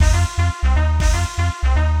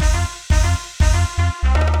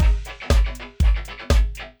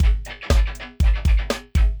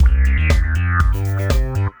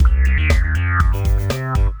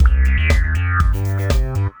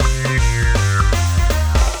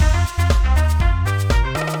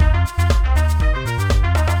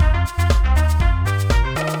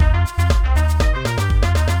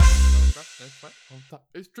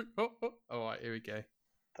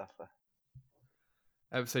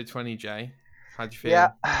episode 20, Jay. How'd you feel?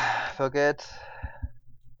 Yeah, feel good.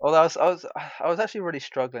 Although I was actually really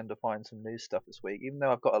struggling to find some new stuff this week, even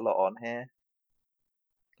though I've got a lot on here.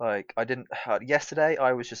 Like I didn't yesterday,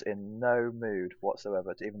 I was just in no mood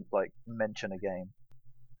whatsoever to even like mention a game.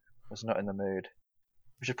 I was not in the mood,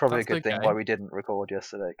 which is probably a That's good thing okay. why we didn't record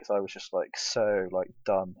yesterday because I was just like so like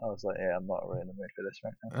done. I was like, yeah, I'm not really in the mood for this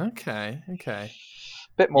right now. Okay.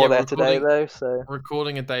 Bit more Yeah, we're there today though, so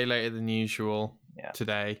recording a day later than usual yeah.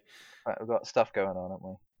 today. Right, we've got stuff going on, haven't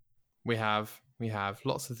we? We have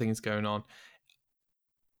lots of things going on.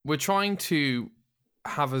 We're trying to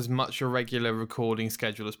have as much a regular recording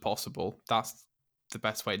schedule as possible. That's the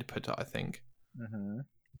best way to put it, I think. Mm-hmm.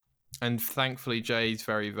 And thankfully, Jay's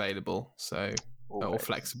very available, so or Always.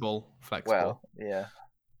 flexible. Well, yeah,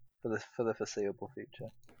 for the foreseeable future.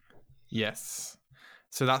 Yes.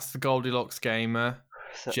 So that's the Goldilocks gamer,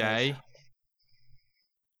 Jay.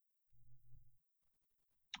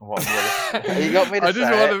 What you got me to I say?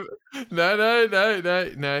 just want to.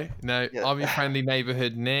 No. Yeah. I'm your friendly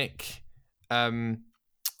neighborhood Nick.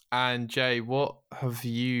 And Jay, what have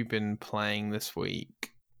you been playing this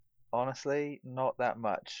week? Honestly, not that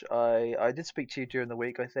much. I did speak to you during the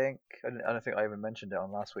week, I think. I don't think I even mentioned it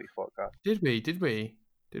on last week's podcast. Did we?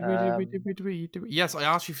 Yes, I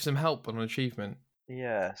asked you for some help on an achievement.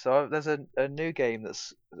 Yeah, so there's a new game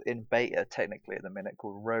that's in beta technically at the minute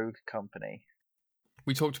called Rogue Company.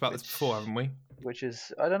 We talked about this before, haven't we? Which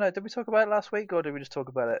is, I don't know, did we talk about it last week or did we just talk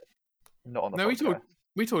about it not on the podcast? No,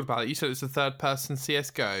 we talked about it. You said it's a third-person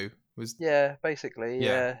CS:GO. Yeah, basically, Yeah.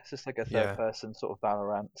 yeah. It's just like a third-person sort of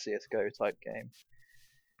Valorant CS:GO type game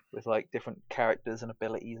with like different characters and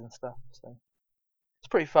abilities and stuff. So it's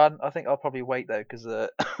pretty fun. I think I'll probably wait though because they're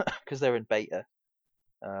in beta.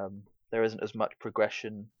 There isn't as much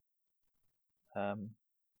progression,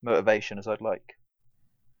 motivation as I'd like.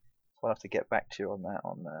 So I'll have to get back to you on that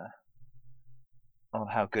on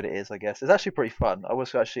how good it is. I guess it's actually pretty fun. I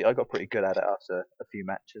got pretty good at it after a few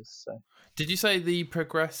matches. So did you say the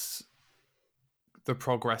progress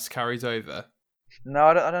carries over? no,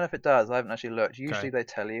 I don't know if it does. I haven't actually looked. Usually they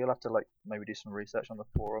tell you. You'll have to like maybe do some research on the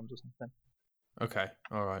forums or something. Okay,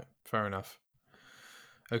 all right, fair enough.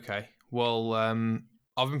 Okay, well,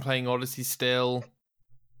 I've been playing Odyssey still.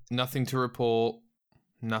 Nothing to report.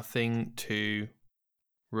 Yeah,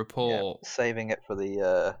 saving it for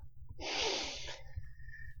the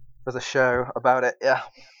show about it. Yeah,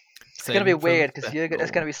 it's gonna be weird because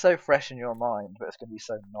it's gonna be so fresh in your mind, but it's gonna be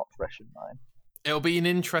so not fresh in mine. It'll be an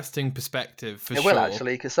interesting perspective for sure. It will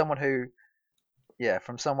actually, because someone who,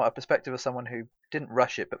 from a perspective of someone who didn't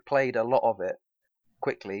rush it but played a lot of it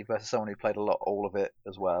quickly versus someone who played all of it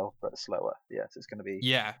as well but slower. Yes, it's going to be.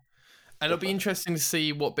 Yeah, and it'll be interesting to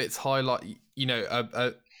see what bits highlight,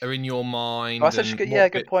 are in your mind. Oh, that's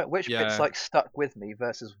good point. Which bits like stuck with me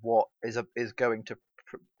versus what is going to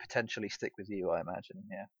potentially stick with you? I imagine.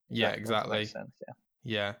 Yeah. Yeah, exactly. Makes sense.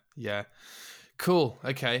 Yeah. Yeah. Cool.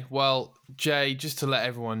 Okay. Well, Jay, just to let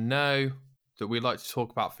everyone know that we like to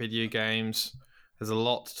talk about video games. There's a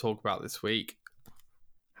lot to talk about this week.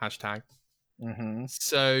 Hashtag. Mm-hmm.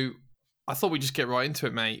 So I thought we'd just get right into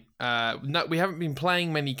it, mate. No, we haven't been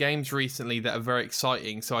playing many games recently that are very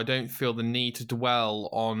exciting, so I don't feel the need to dwell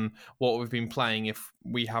on what we've been playing if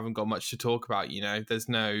we haven't got much to talk about. There's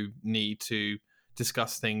no need to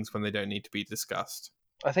discuss things when they don't need to be discussed.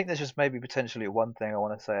 I think there's just maybe potentially one thing I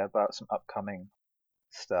want to say about some upcoming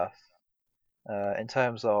stuff. In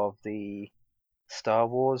terms of the Star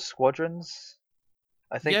Wars Squadrons,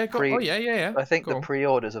 I think I think the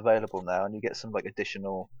pre-order's available now, and you get some like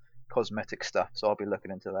additional cosmetic stuff. So I'll be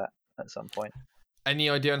looking into that at some point. Any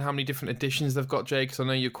idea on how many different editions they've got, Jay? Because I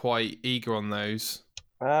know you're quite eager on those.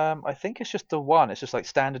 I think it's just the one. It's just like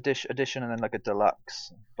standard edition and then like a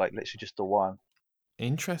deluxe, like literally just the one.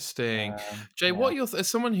 Interesting. Jay, what are your as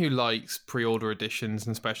someone who likes pre-order editions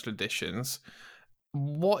and special editions,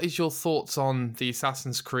 what is your thoughts on the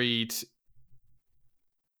Assassin's Creed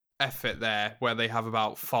effort there, where they have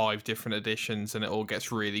about 5 different editions and it all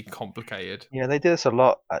gets really complicated? Yeah, they do this a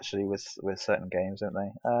lot actually with certain games, don't they?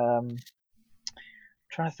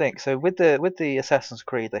 Trying to think. So with the Assassin's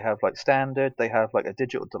Creed, they have like standard, they have like a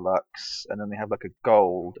digital deluxe, and then they have like a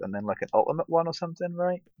gold, and then like an ultimate one or something,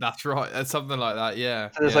 right? That's right. That's something like that. Yeah.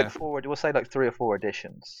 So there's like 4. We'll say like 3 or 4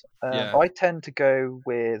 editions. I tend to go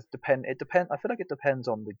with depend. It depend. I feel like it depends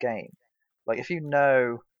on the game. Like if you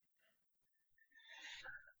know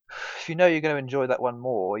you're going to enjoy that one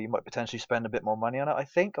more, you might potentially spend a bit more money on it. I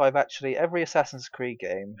think I've actually every Assassin's Creed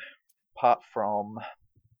game, apart from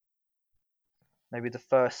maybe the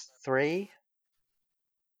first 3,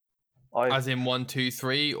 I've As in 1, 2,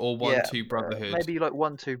 3, or 1, yeah, 2 Brotherhood? maybe like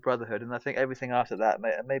 1, 2 Brotherhood, and I think everything after that,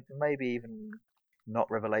 maybe even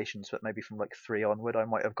not Revelations, but maybe from like 3 onward, I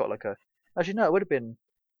might have got like a. Actually, no, it would have been.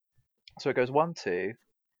 So it goes 1, 2,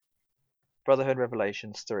 Brotherhood,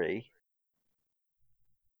 Revelations, 3,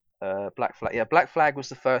 Black Flag. Yeah, Black Flag was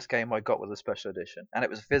the first game I got with a special edition, and it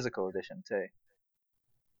was a physical edition too.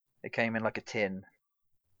 It came in like a tin,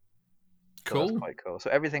 so that's Cool. quite cool. So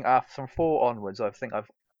everything after from 4 onwards, I think I've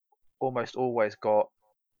almost always got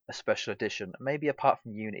a special edition. Maybe apart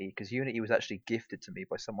from Unity, because Unity was actually gifted to me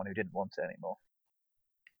by someone who didn't want it anymore,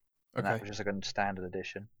 and that Okay. was just like a standard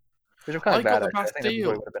edition, which I'm kind of I got glad the actually. I think that probably Bastille.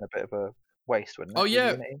 would have been a bit of a waste, wouldn't Oh it, with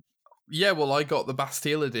yeah, Unity? yeah. Well, I got the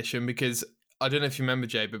Bastille edition because I don't know if you remember,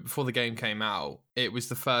 Jay, but before the game came out, it was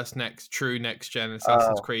the first true next gen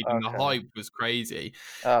Assassin's Oh, Creed, and the okay. hype was crazy.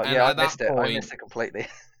 Oh And yeah, I at that missed it. I point, missed it completely.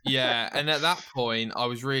 yeah, and at that point, I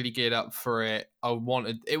was really geared up for it. I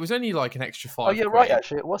wanted. It was only like an extra Oh, five you're right. quid.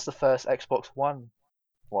 Actually, it was the first Xbox one,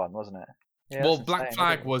 wasn't it? Yeah, Well, that's Black insane. I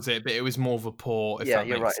Flag didn't. was it, but it was more of a port, if Yeah, that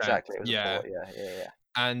you're right. makes sense. Exactly. It was a Yeah. port. Yeah, yeah, yeah.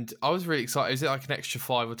 And I was really excited. Is it like an extra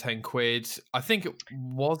 5 or 10 quid? I think it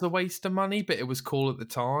was a waste of money, but it was cool at the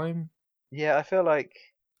time. Yeah, I feel like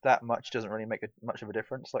that much doesn't really make much of a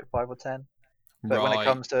difference, like 5 or 10. But when it Right.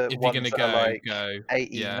 comes to If you're ones gonna that are go, like go.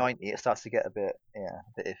 80, Yeah. 90, it starts to get a bit, yeah,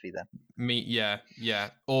 a bit iffy then. Yeah, yeah.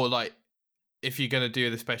 Or like if you're gonna do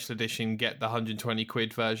the special edition, get the 120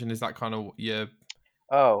 quid version. Is that kind of yeah?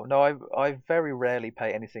 Oh no, I very rarely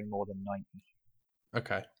pay anything more than 90.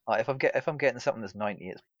 Okay. If I'm getting something that's 90,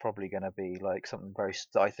 it's probably gonna be like something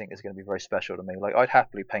I think is gonna be very special to me. Like I'd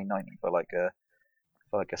happily pay 90 for like a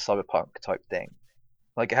cyberpunk type thing.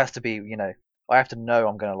 Like it has to be, I have to know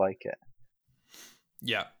I'm gonna like it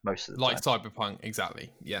Yeah. most of the Like time. Cyberpunk,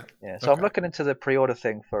 exactly. Yeah. Yeah, so I'm Okay. looking into the pre-order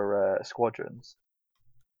thing for Squadrons.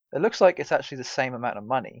 It looks like it's actually the same amount of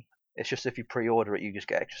money. It's just if you pre-order it, you just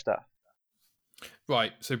get extra stuff.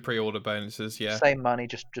 Right. So pre-order bonuses. Yeah. Same money,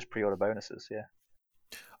 just pre-order bonuses. Yeah.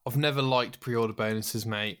 I've never liked pre-order bonuses,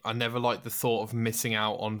 mate. I never liked the thought of missing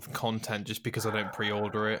out on content just because I don't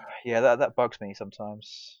pre-order it. Yeah, that bugs me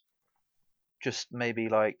sometimes. Just maybe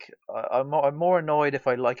like I'm more annoyed if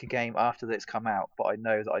I like a game after it's come out, but I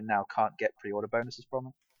know that I now can't get pre-order bonuses from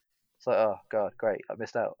it. It's like, oh god, great, I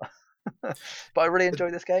missed out. But I really enjoy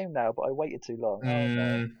this game now, but I waited too long. Oh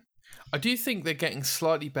no. I do think they're getting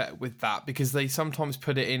slightly better with that because they sometimes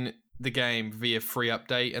put it in the game via free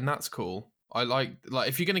update, and that's cool. I like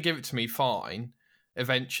if you're going to give it to me, fine,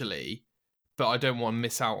 eventually, but I don't want to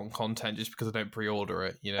miss out on content just because I don't pre-order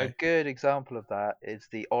it. You A know. good example of that is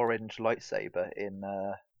the orange lightsaber in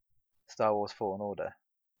Star Wars Fallen Order,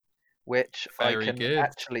 which I Very can good.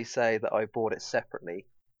 actually say that I bought it separately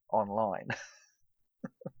online.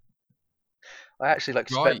 I actually like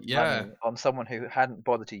Right. spent Yeah. money on someone who hadn't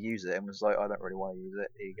bothered to use it and was like, I don't really want to use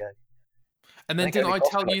it. Here you go. And I then think it didn't only I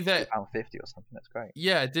cost tell me like you that? £2.50 or something. That's great.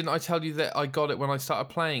 Yeah. Didn't I tell you that I got it when I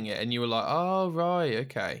started playing it, and you were like, "Oh, right,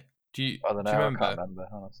 okay." Do you I don't do you know. I can't remember? remember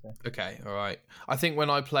honestly. Okay, all right. I think when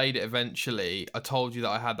I played it eventually, I told you that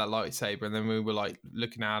I had that lightsaber, and then we were like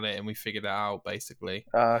looking at it, and we figured it out basically.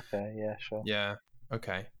 Oh, okay. Yeah, sure. Yeah.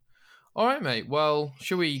 Okay. All right, mate. Well,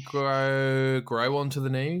 should we grow onto the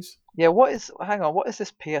news? Yeah. What is? Hang on. What is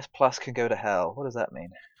this? PS Plus can go to hell. What does that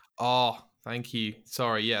mean? Oh, thank you.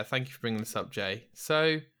 Sorry. Yeah, thank you for bringing this up, Jay.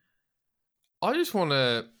 So I just want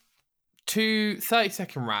to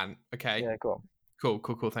 30-second rant. Okay. Yeah. Go on. Cool.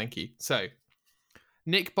 Cool. Cool. Thank you. So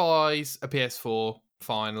Nick buys a PS4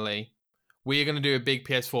 finally. We are going to do a big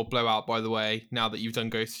PS4 blowout, by the way, now that you've done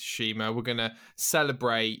Ghost of Tsushima. We're going to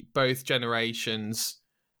celebrate both generations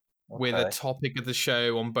with a Okay. topic of the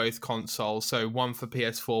show on both consoles. So one for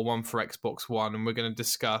PS4, one for Xbox One. And we're going to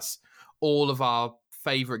discuss all of our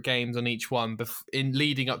favorite games on each one in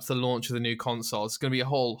leading up to the launch of the new console. It's going to be a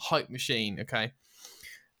whole hype machine, okay?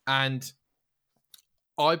 And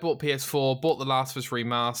I bought PS4, bought The Last of Us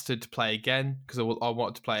Remastered to play again because I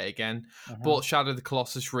wanted to play it again. Mhm. Bought Shadow of the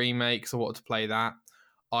Colossus remake because I wanted to play that.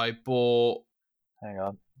 I bought Hang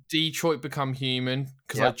on. Detroit Become Human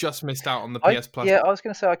because I Yeah. just missed out on the I PS Plus. yeah. I was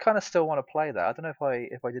gonna say I kind of still want to play that. I don't know if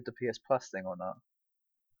I did the PS Plus thing or not.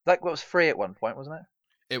 That was free at one point, wasn't it?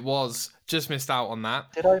 It was just missed out on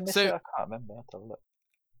that. Did I miss So it? I can't remember. I have to have a look.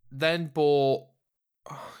 then bought.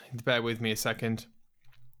 Bear with me a second.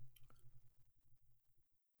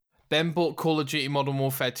 Then bought Call of Duty Modern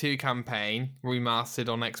Warfare 2 campaign remastered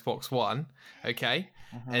on Xbox One. Okay.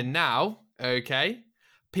 Mhm. And now, okay,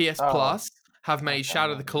 PS Oh, Plus have made okay,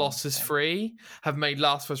 Shadow of no, the Colossus free, have made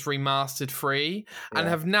Last of Us Remastered free, and yeah.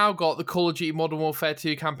 have now got the Call of Duty Modern Warfare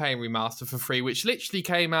 2 campaign remaster for free, which literally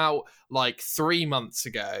came out like 3 months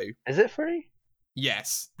ago. Is it free?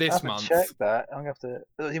 Yes, I this haven't checked month. that. I'm gonna have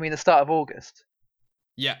to. You mean the start of August?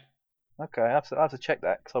 Yeah. Okay, I have to check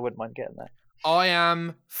that because I wouldn't mind getting that. I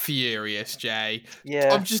am furious, Jay.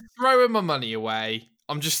 Yeah, I'm just throwing my money away.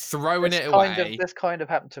 I'm just throwing it away. this kind of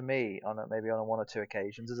happened to me on maybe on one or two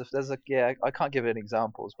occasions. There's a yeah, I can't give it any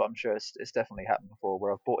examples, but I'm sure it's definitely happened before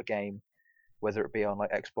where I've bought a game, whether it be on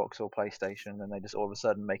like Xbox or PlayStation, and they just all of a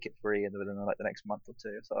sudden make it free and within like the next month or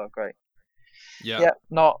two. So great. Yeah, Yeah,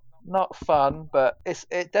 not fun, but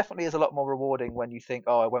it definitely is a lot more rewarding when you think,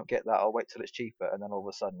 oh, I won't get that. I'll wait till it's cheaper, and then all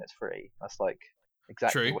of a sudden it's free. That's like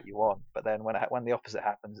exactly true, what you want. But then when the opposite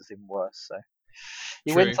happens, it's even worse. So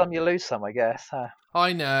you win true. some, you lose some, I guess. Huh?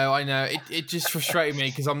 I know. It just frustrated me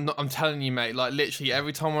because I'm telling you, mate. Like literally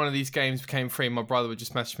every time one of these games became free, my brother would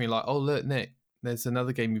just message me like, "Oh look, Nick, there's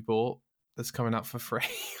another game you bought that's coming out for free."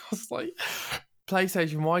 I was like,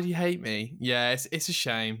 "PlayStation, why do you hate me?" Yeah, it's a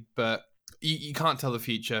shame, but you can't tell the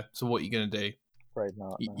future. So what are you gonna do? Afraid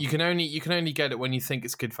not. No. You can only get it when you think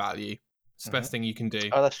it's good value. It's the best thing you can do.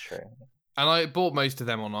 Oh, that's true. And I bought most of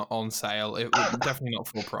them on sale. It was definitely not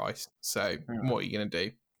full price. So what are you gonna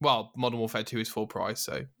do? Well, Modern Warfare 2 is full price,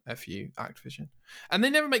 so F you, Activision. And they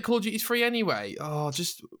never make Call of Duties free anyway. Oh,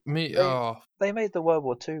 just me. They made the World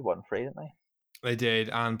War II one free, didn't they? They did,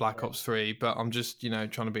 and Black Yeah. Ops 3, but I'm just, trying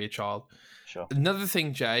to be a child. Sure. Another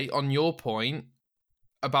thing, Jay, on your point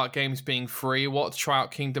about games being free, what to try out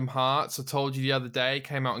Kingdom Hearts. I told you the other day,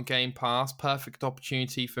 came out on Game Pass. Perfect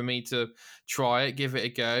opportunity for me to try it, give it a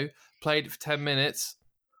go. Played it for 10 minutes.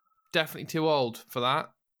 Definitely too old for that.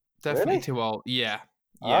 Definitely Really? too old. Yeah.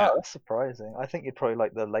 Oh, Yeah. that's surprising. I think you'd probably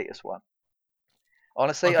like the latest one. I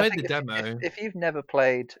Honestly, I played think the demo. if you've never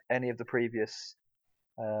played any of the previous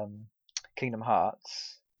um, Kingdom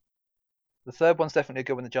Hearts, the third one's definitely a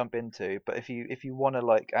good one to jump into. But if you want to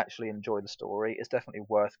like actually enjoy the story, it's definitely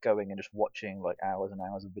worth going and just watching like hours and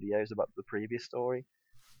hours of videos about the previous story.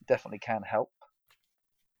 It definitely can help.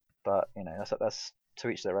 But that's to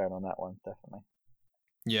each their own on that one, definitely.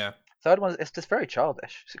 Yeah. Third one, it's just very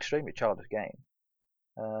childish. It's an extremely childish game.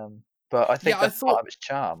 But I think Yeah, I that's part thought. of its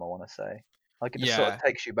charm. I want to say, like it just sort of Yeah.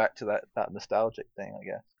 takes you back to that nostalgic thing, I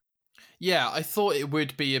guess. Yeah, I thought it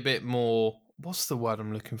would be a bit more. What's the word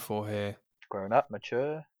I'm looking for here? Grown up,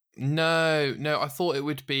 mature. No, I thought it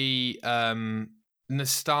would be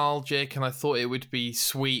nostalgic, and I thought it would be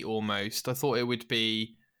sweet almost. I thought it would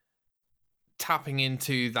be tapping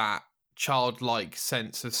into that childlike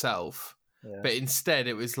sense of self. Yeah. But instead,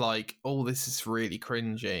 it was like, oh, this is really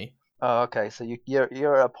cringy. Oh, okay. So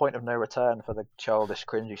you're at a point of no return for the childish,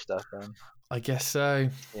 cringy stuff, then. I guess so.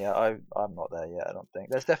 Yeah, I'm not there yet. I don't think.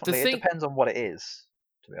 There's The definitely. It thing, depends on what it is,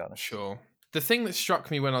 to be honest. sure. The thing that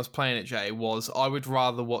struck me when I was playing it, Jay, was I would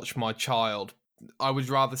rather watch my child. I would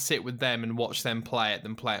rather sit with them and watch them play it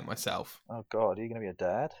than play it myself. Oh God, are you gonna be a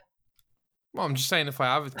dad? Well, I'm just saying, if I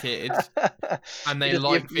have a kid and they You've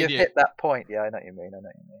like you've video hit that point. Yeah, I know what you mean. I know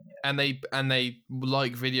what you mean. Yeah. and they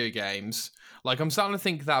like video games, like I'm starting to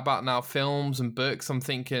think that about now films and books. I'm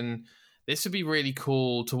thinking this would be really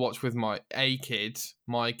cool to watch with my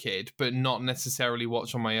kid, but not necessarily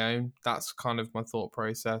watch on my own. That's kind of my thought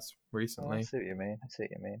process Oh, I recently. see what you mean. I see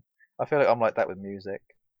what you mean. I feel like I'm like that with music.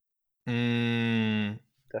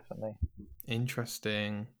 Definitely.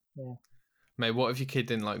 Interesting. Yeah. Mate, what if your kid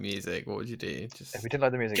didn't like music? What would you do? If we Just didn't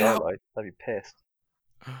like the music get I out. liked, I'd be pissed.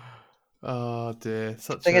 Oh dear,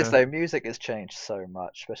 such Thing is a. though, music has changed so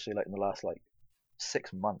much, especially like in the last like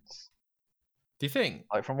 6 months. Do you think?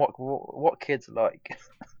 Like from what kids like.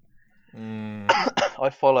 Mm. I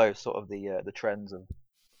follow sort of the trends of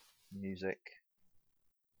music.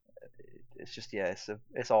 It's just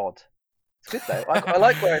it's odd. It's good though. I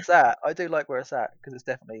like where it's at. I do like where it's at because it's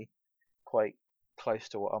definitely quite close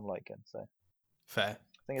to what I'm liking. So I Fair,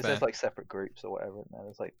 think it's fair. there's like separate groups or whatever. And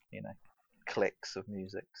there's like cliques of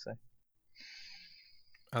music. So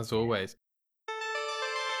As always.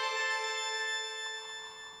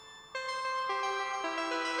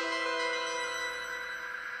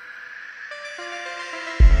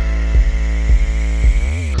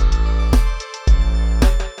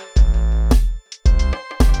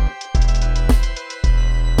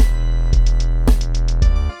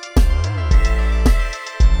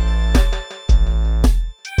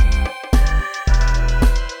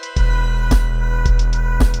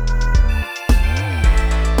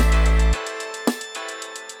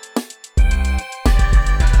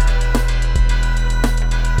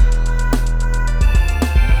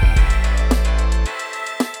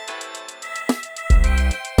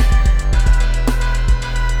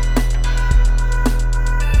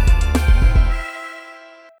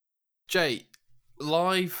 Jay,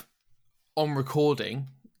 live on recording,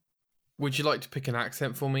 Would you like to pick an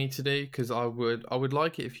accent for me to do? Because I would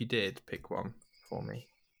like it if you did pick one for me.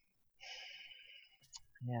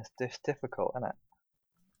 Yeah, it's difficult, isn't it?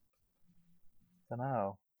 I don't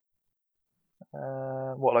know.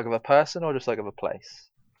 What, like of a person or just like of a place?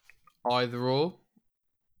 Either or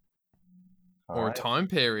All a right. time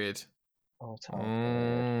period. Or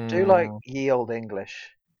time period. Do like ye old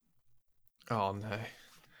English. Oh no.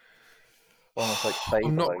 Almost like I'm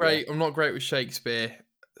Fable, not I guess. great. I'm not great with Shakespeare.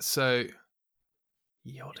 So,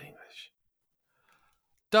 ye old English.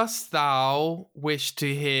 Dost thou wish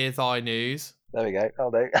to hear thy news? There we go. Oh,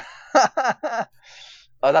 there.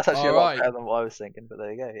 Oh, that's actually All a lot right. better than what I was thinking, but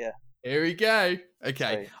there you go. Yeah. Here we go.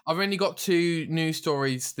 Okay. Sweet. I've only got 2 news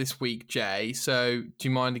stories this week, Jay. So, do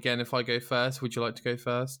you mind again if I go first? Would you like to go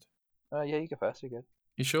first? Yeah, you go first. You're good.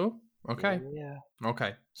 You sure? Okay. Yeah.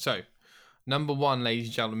 Okay. So, number 1, ladies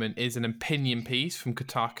and gentlemen, is an opinion piece from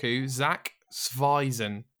Kotaku. Zach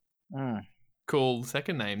Sveisen. Mm, Cool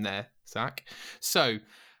second name there, Zach. So,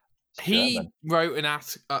 it's he German. wrote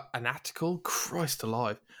an article. Christ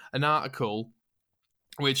alive. An article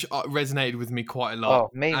which resonated with me quite a lot. Oh,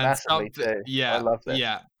 me And massively too. I yeah, love this.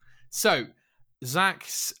 yeah. So,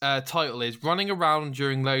 Zach's title is "Running Around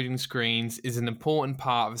During Loading Screens is an important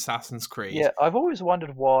part of Assassin's Creed." Yeah, I've always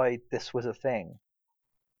wondered why this was a thing.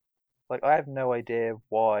 Like, I have no idea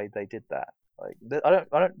why they did that. Like, I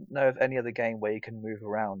don't know of any other game where you can move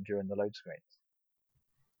around during the load screens.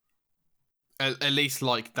 At least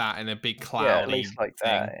like that in a big Yeah, at cloudy least like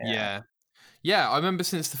thing. that. Yeah. Yeah. Yeah, I remember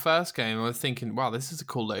since the first game, I was thinking, wow, this is a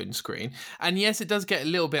cool loading screen. And yes, it does get a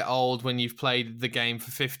little bit old when you've played the game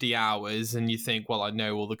for 50 hours and you think, well, I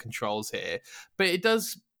know all the controls here. But it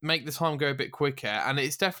does make the time go a bit quicker. And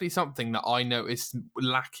it's definitely something that I noticed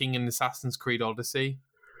lacking in Assassin's Creed Odyssey.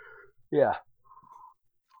 Yeah.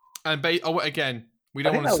 And again, we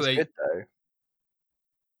I don't think want to that was say, good though,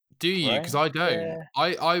 do you? right? Because I don't. Yeah.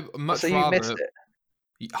 I much So you missed rather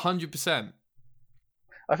it. 100%.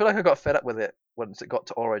 I feel like I got fed up with it once it got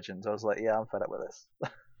to Origins. I was like, yeah, I'm fed up with this.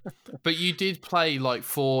 But you did play like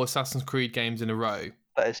 4 Assassin's Creed games in a row.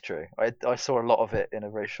 That is true. I saw a lot of it in a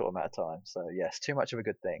very short amount of time. So yes, too much of a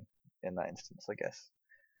good thing in that instance, I guess.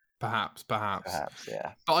 Perhaps. Perhaps,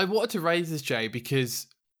 yeah. But I wanted to raise this, Jay, because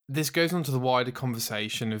this goes on to the wider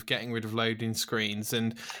conversation of getting rid of loading screens,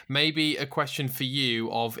 and maybe a question for you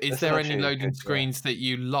of, is This is there any actually loading good, yeah. screens that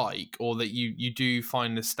you like or that you do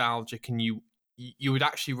find nostalgic and you would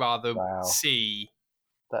actually rather Wow, see?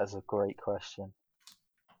 that is a great question.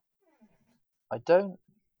 I don't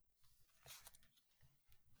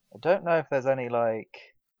know if there's any like.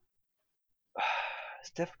 It's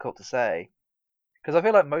difficult to say because I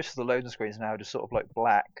feel like most of the loading screens now are just sort of like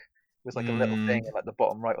black with like a little thing in like the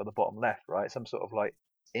bottom right or the bottom left, right? Some sort of like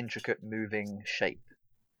intricate moving shape.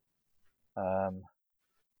 Um,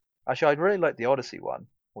 Actually, I'd really like the Odyssey one.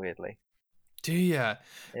 Weirdly, Do you?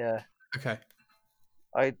 yeah. Okay.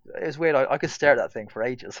 It's weird. I could stare at that thing for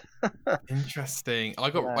ages. Interesting.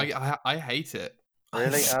 Yeah. I hate it.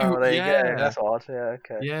 Really? Oh, there you go. Yeah. That's odd. Yeah.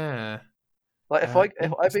 Okay. Yeah. Like if I'd be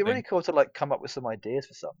really Interesting. cool to like come up with some ideas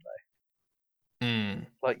for something. Mm.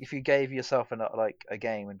 Like if you gave yourself like a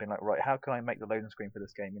game and been like, right, how can I make the loading screen for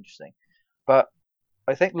this game interesting? But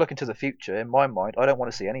I think looking to the future, in my mind, I don't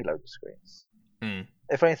want to see any loading screens. Mm.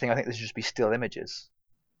 If anything, I think this should just be still images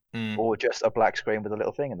Mm. or just a black screen with a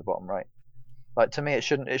little thing in the bottom right. Like to me, it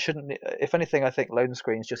shouldn't. It shouldn't. If anything, I think loading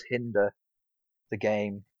screens just hinder the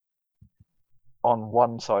game on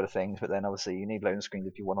one side of things. But then obviously you need loading screens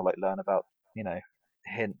if you want to like learn about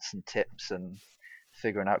hints and tips and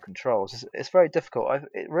figuring out controls. It's very difficult.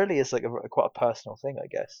 It really is like quite a personal thing, I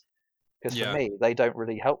guess. Because for Yeah. me, they don't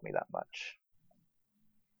really help me that much.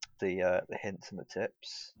 The hints and the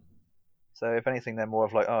tips. So if anything, they're more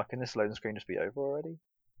of like, oh, can this loading screen just be over already?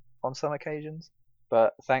 On some occasions,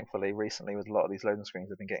 but thankfully, recently with a lot of these loading screens,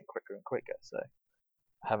 have been getting quicker and quicker, so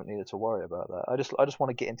I haven't needed to worry about that. I just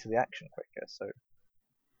want to get into the action quicker. So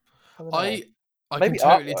I don't know. I Maybe can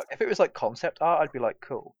totally. artwork. If it was like concept art, I'd be like,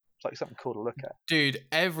 cool. It's like something cool to look at. Dude,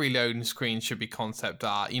 every loading screen should be concept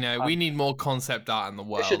art. We need more concept art in the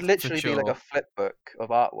It should world, for literally be like a sure. flip book of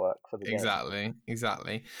artwork for the game.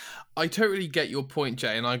 Exactly. I totally get your point,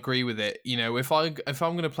 Jay, and I agree with it. If I'm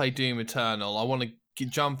going to play Doom Eternal, I want to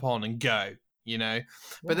jump on and go.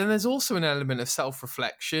 But then there's also an element of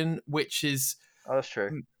self-reflection, which is Oh, that's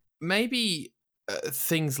true. maybe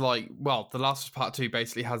things like, well, The Last of Us Part 2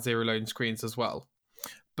 basically has 0 loading screens as well.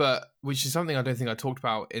 But which is something I don't think I talked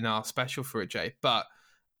about in our special for it, Jay. But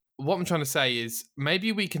what I'm trying to say is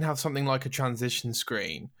maybe we can have something like a transition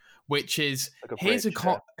screen, which is Like a here's bridge,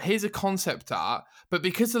 here's a concept art, but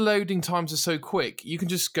because the loading times are so quick, you can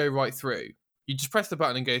just go right through. You just press the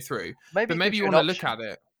button and go through. Maybe But it maybe gives you you an want to look option,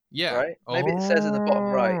 at it. Yeah. right? Maybe it says in the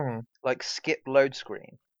bottom right, Oh. like skip load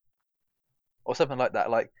screen or something like that.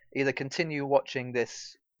 Like either continue watching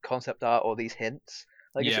this concept art or these hints.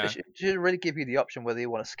 Like Yeah. it should really give you the option whether you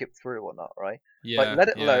want to skip through or not, right? Like Yeah. let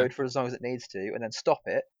it Yeah. load for as long as it needs to, and then stop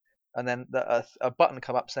it, and then a button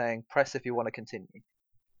come up saying press if you want to continue.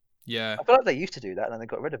 Yeah. I feel like they used to do that, and then they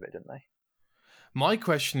got rid of it, didn't they? My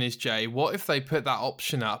question is, Jay, what if they put that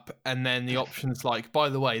option up and then the option's like, by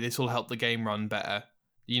the way, this will help the game run better?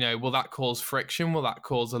 You know, will that cause friction? Will that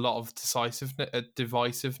cause a lot of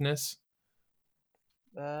divisiveness?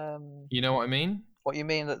 Um, You know what I mean? what you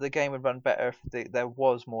mean that the game would run better if there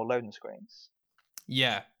was more loading screens?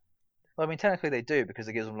 Yeah. Well, I mean, technically they do because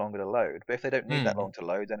it gives them longer to load. But if they don't need that Mm. long to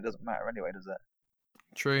load, then it doesn't matter anyway, does it?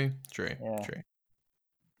 True. True. Yeah. True.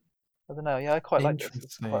 I don't know. Yeah, I quite like this.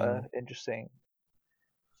 It's quite Interesting. an interesting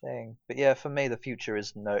thing. But yeah, for me, the future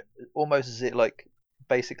is almost as it like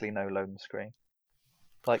basically no loading screen.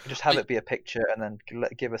 Like just have I, it be a picture and then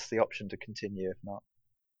give us the option to continue if not,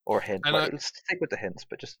 or a hint. and Like I let's stick with the hints,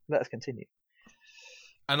 but just let us continue.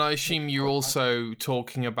 and I assume you're Quite nice. also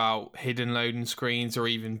talking about hidden loading screens or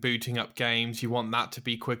even booting up games. You want that to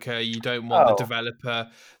be quicker. You don't want the Oh, developer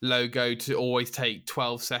logo to always take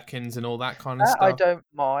 12 seconds and all that kind of that I stuff. don't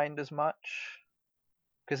mind as much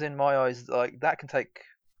because in my eyes, like that can take.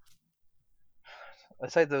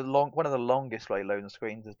 I'd say one of the longest like loading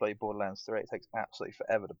screens is Borderlands 3. It takes absolutely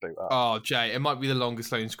forever to boot up. Oh, Jay, it might be the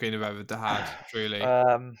longest loading screen I've ever had, truly.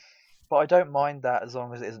 Um, but I don't mind that as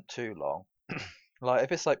long as it isn't too long. Like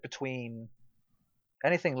if it's like between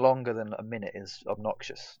anything longer than a minute is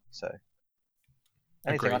obnoxious. So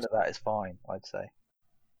anything Agreed. under that is fine, I'd say.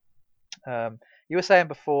 You were saying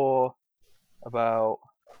before about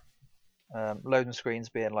loading screens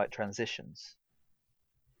being like transitions.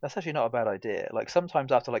 That's actually not a bad idea. Like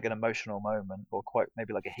sometimes after like an emotional moment or quite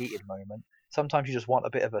maybe like a heated moment, sometimes you just want a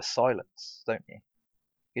bit of a silence, don't you?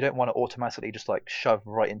 You don't want to automatically just like shove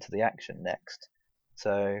right into the action next.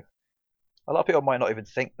 So a lot of people might not even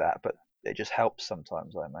think that, but it just helps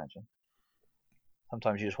sometimes, I imagine.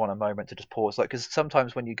 Sometimes you just want a moment to just pause, like because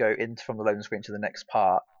sometimes when you go in from the loading screen to the next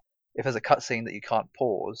part, if there's a cutscene that you can't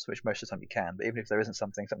pause, which most of the time you can, but even if there isn't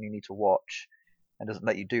something you need to watch and doesn't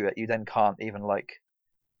let you do it, you then can't even like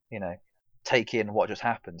you know take in what just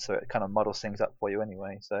happened, so it kind of muddles things up for you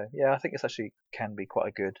anyway. So yeah, I think it's actually can be quite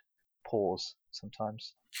a good pause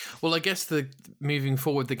sometimes. Well, I guess the moving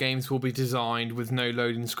forward, the games will be designed with no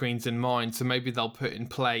loading screens in mind. So maybe they'll put in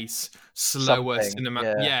place slower Something, cinema.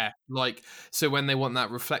 yeah. Yeah, like so when they want that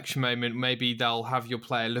reflection moment, maybe they'll have your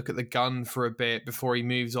player look at the gun for a bit before he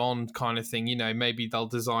moves on, kind of thing. You know, maybe they'll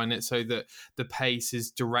design it so that the pace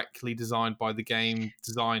is directly designed by the game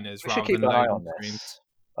designers We should rather keep than an eye loading on screens. this.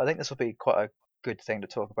 I think this will be quite a good thing to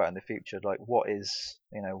talk about in the future. Like, what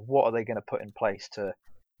are they going to put in place to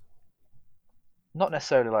not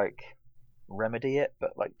necessarily like remedy it,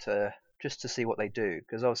 but like to just to see what they do.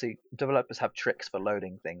 Because obviously developers have tricks for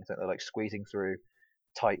loading things that they're like squeezing through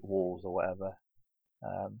tight walls or whatever.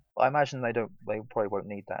 But I imagine they don't. They probably won't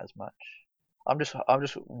need that as much. I'm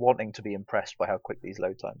just wanting to be impressed by how quick these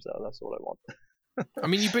load times are. That's all I want. I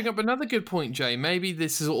mean, you bring up another good point, Jay. Maybe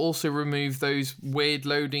this has also removed those weird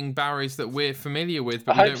loading barriers that we're familiar with, I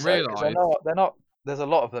but we hope don't so because they're realise. not. They're not. There's a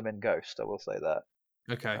lot of them in Ghost. I will say that.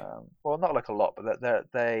 Okay. Well, not like a lot, but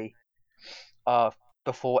they are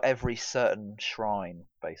before every certain shrine,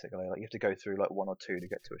 basically. Like you have to go through like one or two to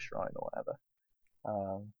get to a shrine or whatever.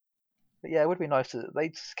 Um, but yeah, it would be nice to.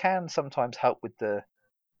 They can sometimes help with the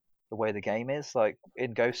way the game is. Like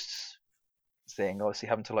in Ghosts thing, obviously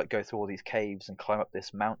having to like go through all these caves and climb up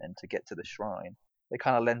this mountain to get to the shrine. It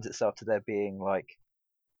kind of lends itself to there being like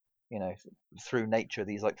you know through nature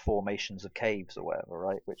these like formations of caves or whatever,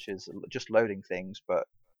 right? Which is just loading things, but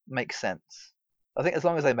makes sense. I think as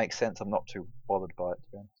long as they make sense, I'm not too bothered by it,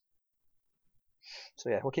 to be honest. So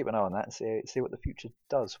yeah, we'll keep an eye on that and see what the future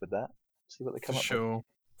does with that. See what they For come up with. sure.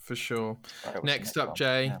 For sure. All right, what's the Next next up, one?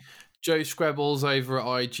 Jay. Yeah, Joe Screbbles over at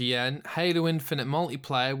IGN. Halo Infinite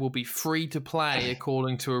multiplayer will be free to play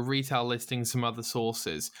according to a retail listing some other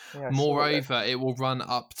sources. yeah, I saw this. Moreover, it will run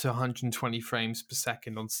up to 120 frames per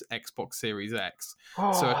second on Xbox Series X. So Oh,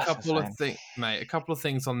 a that's couple of insane. a couple of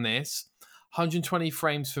things on this. 120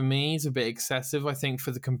 frames for me is a bit excessive. I think for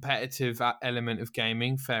the competitive element of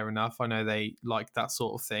gaming, fair enough. I know they like that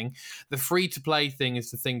sort of thing. The free to play thing is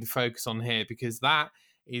the thing to focus on here because that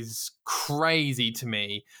is crazy to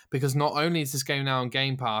me because not only is this game now on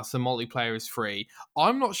Game Pass, the multiplayer is free.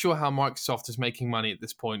 I'm not sure how Microsoft is making money at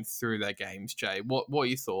this point through their games, Jay. What are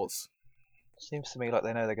your thoughts? Seems to me like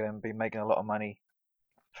they know they're going to be making a lot of money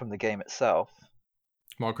from the game itself.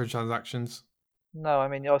 Microtransactions? No, I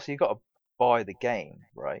mean obviously you got to buy the game,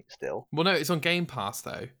 right? Still. Well, no, it's on Game Pass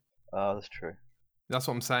though. Oh, that's true. That's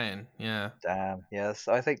what I'm saying. Yeah. Damn. Yes,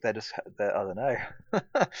 I think they're I don't know.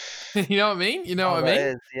 You know what I mean? You know Oh, what I that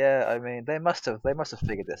mean? is. Yeah, I mean they must have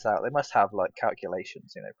figured this out. They must have like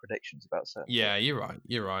calculations, predictions about certain things, Yeah, you're right.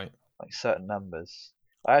 You're right. like certain numbers.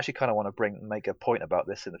 I actually kind of want to make a point about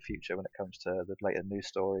this in the future when it comes to the later news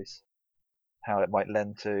stories, how it might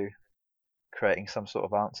lend to creating some sort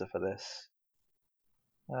of answer for this.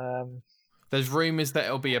 Um, There's rumors that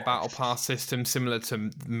it'll be a battle yes. pass system similar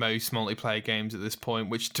to most multiplayer games at this point,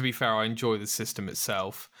 which, to be fair, I enjoy the system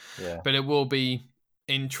itself. Yeah. But it will be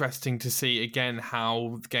interesting to see again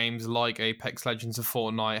how games like Apex Legends or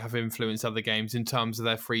Fortnite have influenced other games in terms of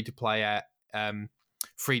their free to play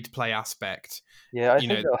aspect. Yeah, I You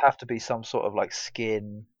think know, there'll have to be some sort of like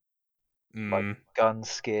skin, like mm, gun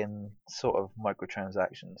skin sort of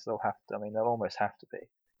microtransactions. They'll have to. I mean, they'll almost have to be.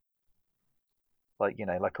 Like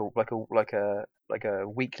like a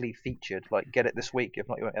weekly featured, like get it this week, if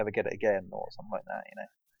not you won't ever get it again, or something like that.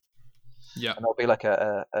 yeah. And there'll be like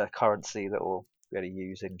a currency that we'll be able to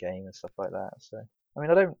use in game and stuff like that. So I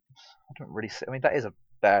mean, I don't really see. I mean, that is a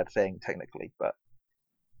bad thing technically, but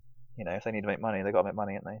if they need to make money, they've got to make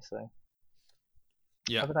money, haven't they? So I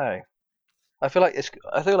Yeah, don't know. I feel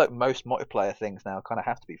like most multiplayer things now kind of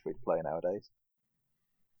have to be free to play nowadays.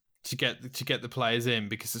 to get the players in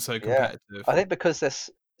because it's so Yeah, I competitive. think because there's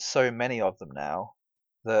so many of them now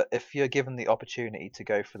that if you're given the opportunity to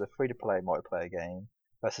go for the free to play multiplayer game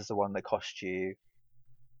versus the one that costs you,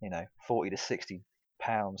 40 to 60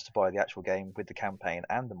 pounds to buy the actual game with the campaign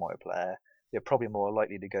and the multiplayer, you're probably more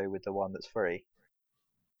likely to go with the one that's free.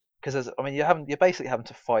 Because I mean, you're basically having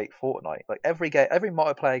to fight Fortnite. Like every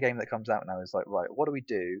multiplayer game that comes out now is like, right, what do we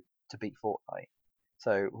do to beat Fortnite?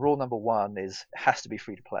 So rule number one is it has to be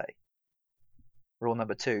free to play. Rule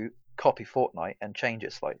number two, copy Fortnite and change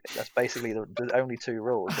it slightly. That's basically the only two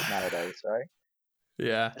rules of nowadays, right?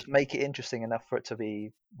 Yeah. Just make it interesting enough for it to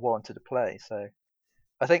be warranted to play. So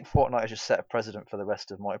I think Fortnite has just set a precedent for the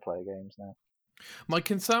rest of multiplayer games now. My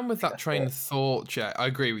concern I with think that that's train it. of thought, Jack, I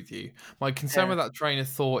agree with you. My concern Yeah, with that train of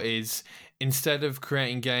thought is instead of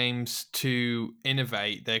creating games to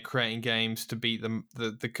innovate, they're creating games to beat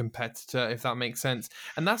the competitor, if that makes sense.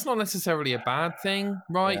 And that's not necessarily a bad thing,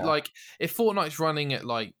 right? yeah, Like, if Fortnite's running at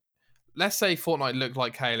like, let's say Fortnite looked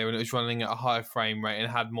like Halo and it was running at a higher frame rate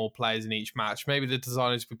and had more players in each match, maybe the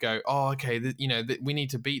designers would go, oh, okay, we need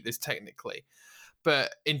to beat this technically.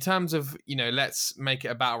 But in terms of, let's make it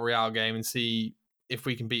a battle royale game and see if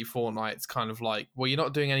we can beat Fortnite, it's kind of like, well, you're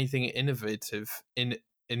not doing anything innovative.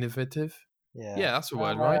 Innovative? yeah. Yeah, that's the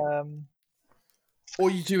word, right? Um, Or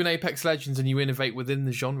you do an Apex Legends and you innovate within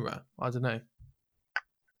the genre. I don't know.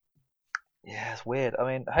 yeah, it's weird. I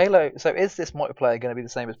mean, Halo. So is this multiplayer going to be the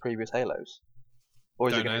same as previous Halos, or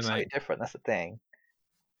is it Don't going to know, be slightly mate. different? That's the thing.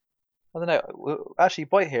 I don't know. Actually,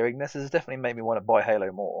 by hearing this has definitely made me want to buy Halo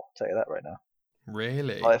more. I'll tell you that right now.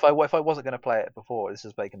 Like Really? if I wasn't going to play it before, this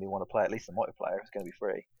is making me want to play at least the multiplayer. It's going to be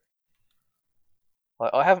free.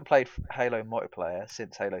 Like I haven't played Halo multiplayer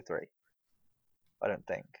since Halo 3. I don't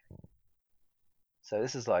think. So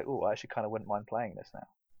this is like, oh, I actually kind of wouldn't mind playing this now.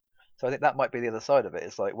 So I think that might be the other side of it.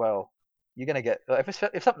 It's like, well, you're going to get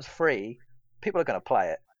if something's free, people are going to play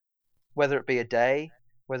it, whether it be a day,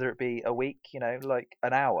 whether it be a week, like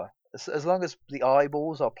an hour. As long as the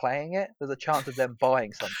eyeballs are playing it, there's a chance of them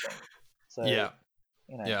buying something. So Yeah.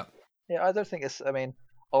 you know, Yeah. yeah, I don't think it's. I mean,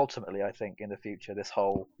 ultimately, I think in the future, this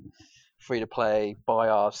whole free to play, buy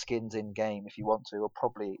our skins in game if you want to,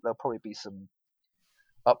 there'll probably be some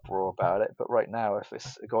uproar about it. But right now, if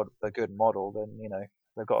it's got a good model, then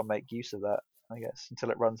they've got to make use of that. I guess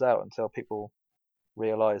until it runs out, until people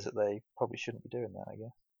realize that they probably shouldn't be doing that. I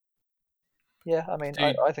guess. Yeah, I mean,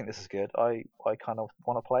 I, Dude, I think this is good. I kind of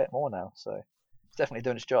want to play it more now, so it's definitely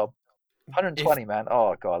doing its job. if 120, man.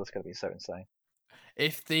 Oh god, that's gonna be so insane.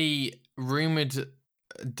 if the rumored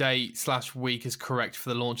date slash week is correct for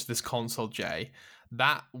the launch of this console, Jay,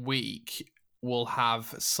 that week will have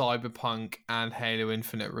Cyberpunk and Halo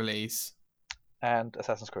Infinite release And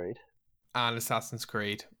Assassin's Creed. and Assassin's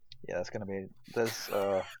Creed. Yeah, that's gonna be. There's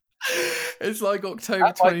It's like October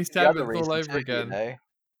That might be the other 27th all reason over too. again.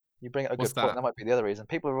 You bring up a What's good point. that? That might be the other reason.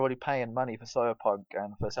 People are already paying money for Cyberpunk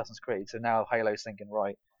and for Assassin's Creed, so now Halo's thinking,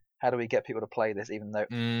 right, how do we get people to play this, even though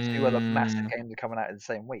two other massive Mm, games are coming out in the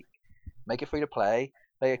same week? Make it free to play.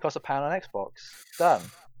 Make it cost £1 on Xbox.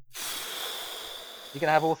 Done. You can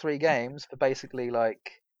have all three games for basically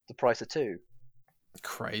like the price of two,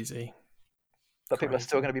 crazy. but people are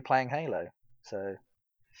still Crazy. going to be playing Halo. So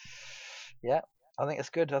yeah, I think it's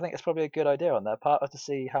good. I think it's probably a good idea on their part to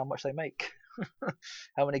see how much they make,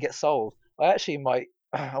 how many get sold. I actually might.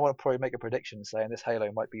 I want to probably make a prediction saying this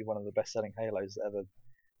Halo might be one of the best-selling Halos that ever,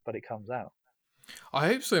 but it comes out. I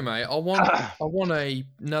hope so, mate. I want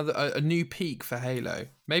a new peak for Halo.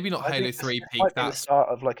 Maybe not I Halo think Three this peak. might be the That's start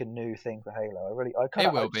of like a new thing for Halo. I kind it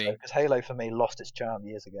of will hope so be. because Halo for me lost its charm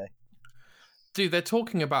years ago. Dude, they're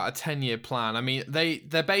talking about a 10-year plan. I mean,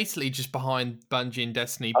 they're basically just behind Bungie and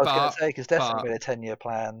Destiny, I was going to say because Destiny but made a 10-year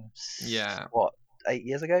plan. yeah. What 8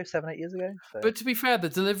 years ago? 7, 8 years ago. So But to be fair, they're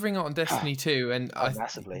delivering it on Destiny 2, and oh,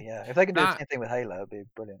 massively, yeah. If they can do the that same thing with Halo, it'd be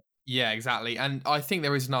brilliant. yeah, exactly. And I think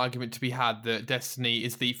there is an argument to be had that Destiny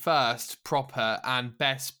is the first proper and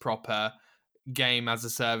best proper game as a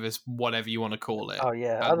service, whatever you want to call it, Oh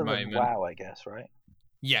yeah, at the other than moment. WoW, I guess, right?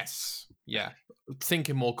 Yes. Yeah.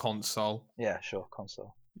 Thinking more console. Yeah, sure,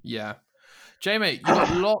 console. Yeah. Jay, mate, you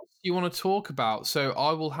got lots you want to talk about, so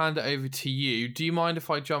I will hand it over to you. Do you mind if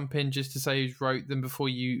I jump in just to say who's wrote them before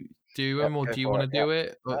you do Yep, them, or go do you for want it. to Yep. do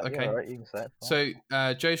it? No, you're Okay. all right. You can say it. Fine.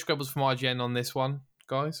 So, Joe Scrubbles from IGN on this one,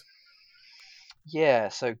 guys. Yeah.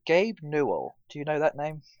 So Gabe Newell. Do you know that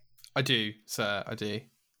name? I do, sir. I do.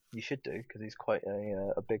 You should do because he's quite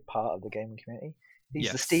a big part of the gaming community. He's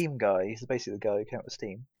the Yes. Steam guy. He's basically the guy who came up with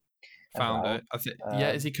Steam and Founder. Valve. I think.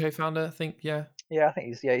 Yeah. Is he co-founder? I think. Yeah. Yeah, I think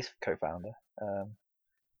he's co-founder.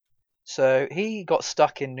 So he got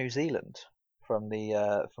stuck in New Zealand from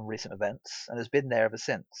recent events and has been there ever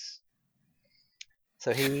since.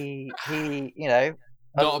 So he other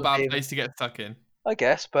Not a than bad being, place to get stuck in. I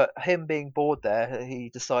guess, but him being bored there, he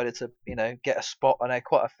decided to get a spot on a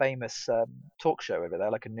quite a famous talk show over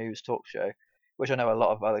there, like a news talk show, which I know a lot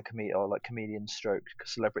of other comedians, stroke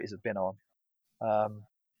celebrities have been on. Um,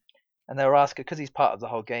 and they were asking because he's part of the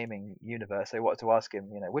whole gaming universe. They wanted to ask him,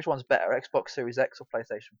 which one's better, Xbox Series X or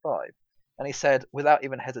PlayStation 5? And he said, without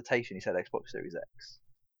even hesitation, he said Xbox Series X.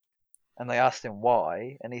 And they asked him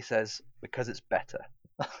why, and he says, because it's better.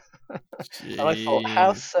 And I thought,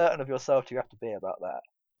 how Jeez. certain of yourself do you have to be about that?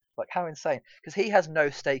 Like, how insane? Because he has no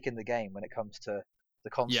stake in the game when it comes to the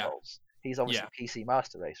Yeah. consoles. He's obviously Yeah. PC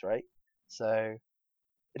Master Race, right? So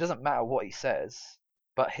it doesn't matter what he says,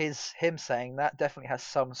 but him saying that definitely has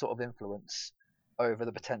some sort of influence over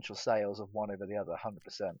the potential sales of one over the other,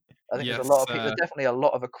 100%. I think there's a lot Yes. of people. There's definitely a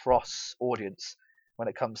lot of a cross audience when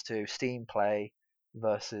it comes to Steam play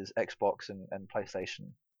versus Xbox and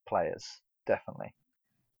PlayStation players, definitely.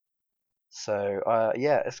 So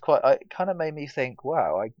yeah, it's quite. It kind of made me think,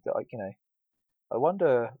 wow, I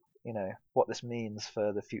wonder, what this means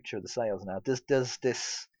for the future of the sales now. Does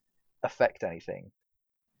this affect anything?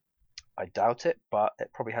 I doubt it, but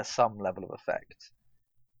it probably has some level of effect,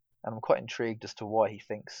 and I'm quite intrigued as to why he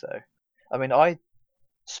thinks so. I mean,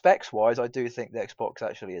 specs wise, I do think the Xbox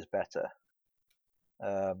actually is better,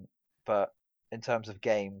 but in terms of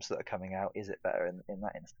games that are coming out, is it better in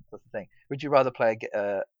that instance? That's the thing. Would you rather play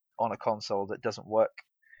on a console that doesn't work?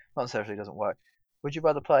 Not necessarily doesn't work. Would you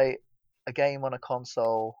rather play a game on a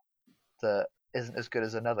console that isn't as good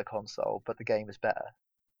as another console, but the game is better?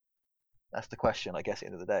 That's the question, I guess, at the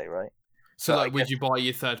end of the day, right? So, But I like, would guess, you buy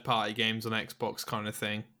your third-party games on Xbox, kind of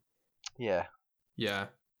thing? yeah, Yeah.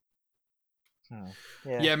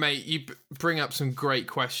 yeah, Yeah, mate. You bring up some great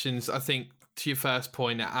questions. I think to your first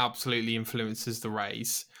point, it absolutely influences the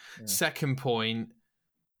race. mm, Second point,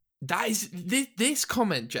 that is this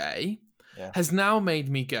comment, Jay, yeah. has now made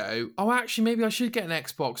me go, oh, actually, maybe I should get an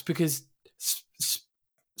Xbox because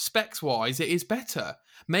specs wise, it is better.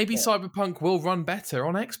 Maybe Yeah. Cyberpunk will run better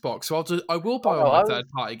on Xbox, so I will Oh buy all no, my third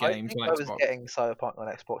party I games think on I was Xbox. getting Cyberpunk on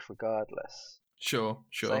Xbox regardless. Sure,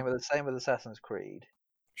 Same sure, with Assassin's Creed.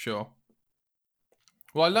 sure.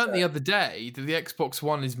 Well, I learned So the other day that the Xbox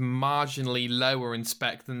One is marginally lower in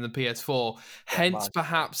spec than the PS4, yeah, hence March.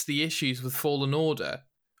 perhaps the issues with Fallen Order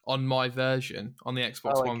on my version, on the Oh,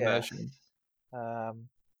 Xbox One version. Um,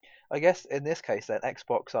 I guess in this case then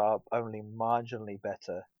Xbox are only marginally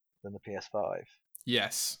better than the PS5.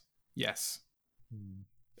 Yes, yes. Hmm.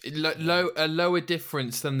 Yeah. A lower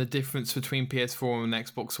difference than the difference between PS4 and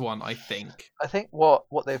Xbox One, I think. I think what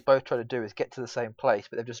they've both tried to do is get to the same place,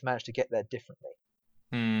 but they've just managed to get there differently.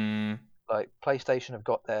 Hmm. Like PlayStation have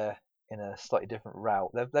got there in a slightly different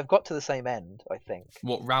route. They've got to the same end, I think.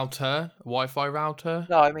 What router? Wi-Fi router?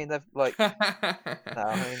 No, I mean they've like no,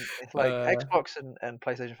 I mean it's like uh, Xbox and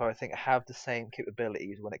PlayStation 5 I think have the same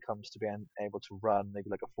capabilities when it comes to being able to run maybe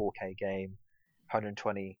like a 4K game,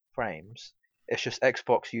 120 frames. It's just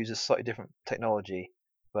Xbox uses slightly different technology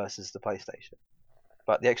versus the PlayStation.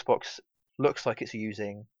 But the Xbox looks like it's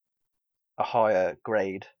using a higher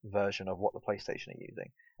grade version of what the PlayStation are using.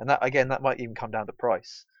 And that again, that might even come down to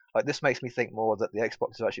price. Like this makes me think more that the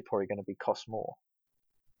Xbox is actually probably going to be cost more,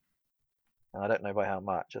 and I don't know by how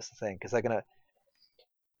much. That's the thing, because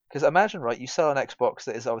Because imagine, right, you sell an Xbox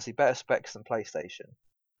that is obviously better specs than PlayStation,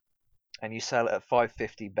 and you sell it at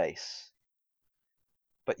 550 base,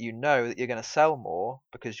 but you know that you're going to sell more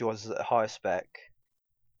because yours is at a higher spec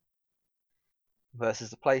versus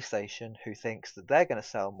the PlayStation, who thinks that they're going to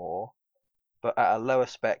sell more but at a lower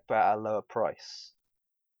spec but at a lower price.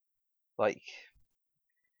 Like,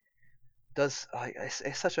 it's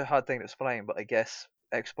such a hard thing to explain, but I guess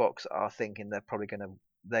Xbox are thinking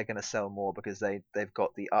they're gonna sell more because they've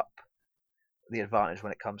got the advantage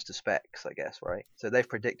when it comes to specs, I guess, right? So they've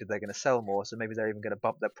predicted they're going to sell more, so maybe they're even going to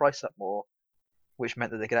bump their price up more, which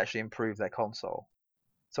meant that they could actually improve their console.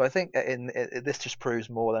 So I think this just proves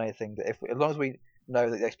more than anything that as long as we know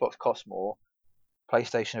that the Xbox costs more,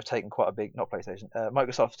 PlayStation have taken quite a big, not PlayStation,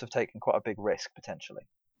 Microsoft have taken quite a big risk potentially.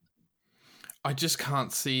 I just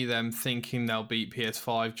can't see them thinking they'll beat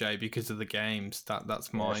PS5, Jay, because of the games.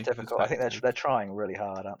 That's my It's difficult. I think perspective. they're trying really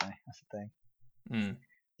hard, aren't they? That's the thing. Mm.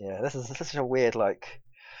 Yeah, this is such a weird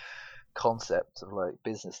concept of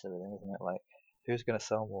business and everything, isn't it? Like, who's going to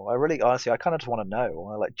sell more? I really, honestly, I kind of just want to know.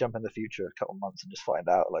 I want to jump in the future a couple of months and just find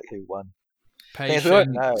out who won. Thing is, we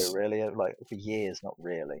won't know really, for years, not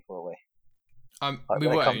really, will we? We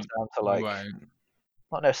when won't. It comes down to We won't.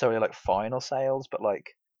 not necessarily final sales, but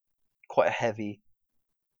quite a heavy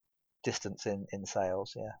distance in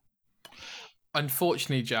sales. Yeah.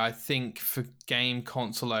 Unfortunately, Jay, I think for game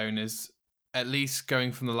console owners, at least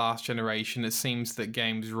going from the last generation, it seems that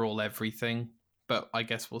games rule everything. But I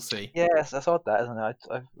guess we'll see. Yes, that's odd, that isn't it?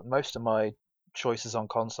 Most of my choices on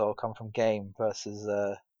console come from game versus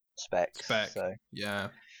specs. So Yeah.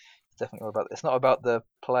 it's definitely all about. It's not about the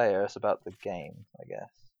player; it's about the game, I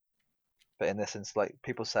guess. But in this instance,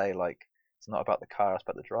 people say, it's not about the car; it's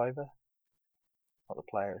about the driver. Not the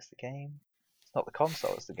player; it's the game. It's not the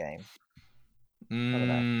console; it's the game. I don't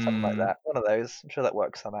know, something like that. One of those. I'm sure that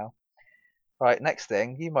works somehow. Right, next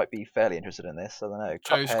thing. You might be fairly interested in this. I don't know.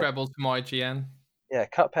 Joe Cuphead. Scrabble to my GN. Yeah,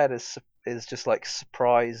 Cuphead is just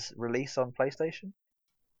surprise release on PlayStation.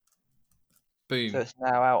 Boom. So it's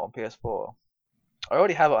now out on PS4. I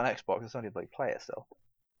already have it on Xbox. It's only play it still.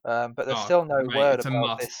 But there's still no word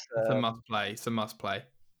about this. It's a must play. It's a must play.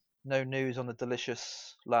 No news on the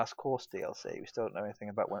delicious Last Course DLC. We still don't know anything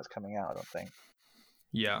about when it's coming out, I don't think.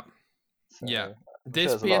 Yeah. So, yeah.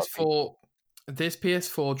 This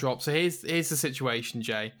PS4 drop. So here's the situation,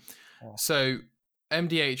 Jay. Yeah. So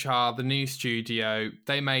MDHR, the new studio,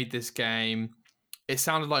 they made this game. It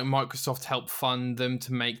sounded like Microsoft helped fund them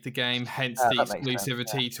to make the game, hence the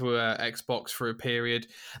exclusivity to Xbox for a period.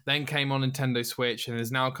 Then came on Nintendo Switch and has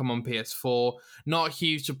now come on PS4. Not a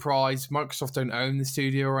huge surprise. Microsoft don't own the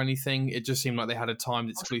studio or anything. It just seemed like they had a timed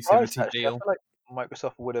exclusivity deal. I feel like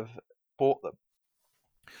Microsoft would have bought them.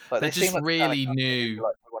 They just really new. We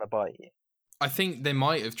want to buy you. I think they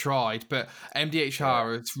might have tried, but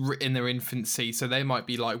MDHR is in their infancy, so they might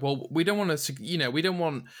be like, "Well, we don't want to, we don't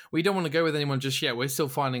want to go with anyone just yet. We're still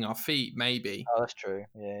finding our feet, maybe." Oh, that's true.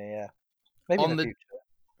 Yeah. Maybe in the future.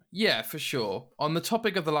 Yeah, for sure. On the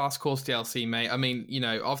topic of the Last Course DLC, mate. I mean,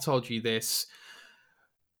 I've told you this.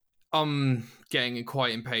 I'm getting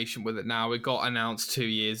quite impatient with it now. It got announced 2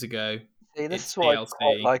 years ago. See, this is what I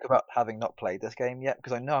quite like about having not played this game yet,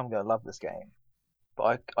 because I know I'm going to love this game.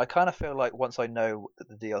 But I kind of feel like once I know that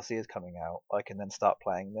the DLC is coming out, I can then start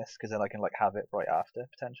playing this, because then I can have it right after,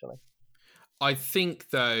 potentially. I think,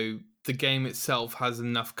 though, the game itself has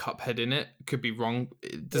enough Cuphead in it. Could be wrong.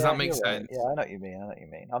 Does that make sense? Right. Yeah, I know what you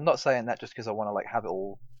mean. I'm not saying that just because I want to have it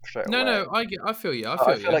all straight away. No, I feel you.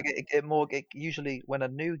 I feel like it usually when a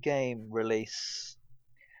new game release,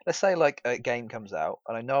 let's say a game comes out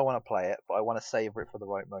and I know I want to play it, but I want to savor it for the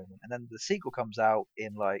right moment, and then the sequel comes out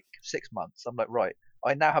in 6 months. I'm like, right,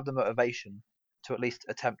 I now have the motivation to at least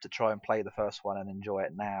attempt to try and play the first one and enjoy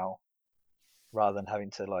it now, rather than having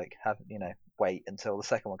to wait until the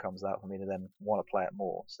second one comes out for me to then want to play it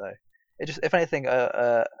more. So it just, if anything,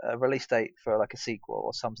 a release date for a sequel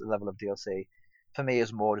or some level of DLC for me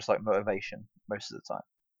is more just motivation most of the time.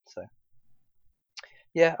 So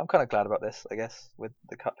yeah, I'm kind of glad about this, I guess, with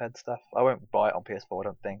the Cuphead stuff. I won't buy it on PS4, I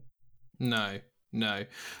don't think. No.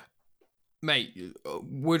 Mate,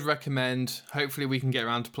 would recommend. Hopefully we can get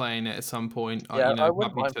around to playing it at some point. Yeah, I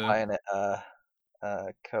wouldn't mind playing it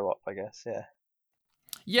co-op, I guess, yeah.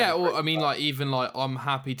 Yeah, or I'm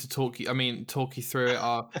happy to talk you through it.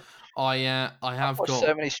 I have watched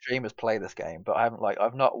so many streamers play this game, but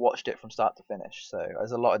I've not watched it from start to finish. So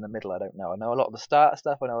there's a lot in the middle I don't know. I know a lot of the start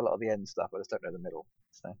stuff, I know a lot of the end stuff, I just don't know the middle.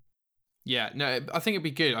 So yeah, no, I think it'd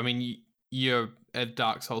be good. I mean, you're a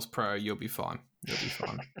Dark Souls pro, you'll be fine.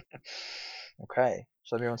 Okay,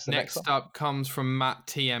 so maybe on to the next one. Next up comes from Matt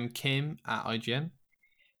TM Kim at IGN.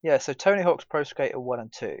 Yeah, so Tony Hawk's Pro Skater 1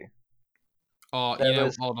 and 2. Oh, There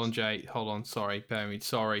was. hold on, Jay. Hold on. Sorry, bear me.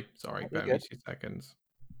 Sorry. You're Bear me good. 2 seconds.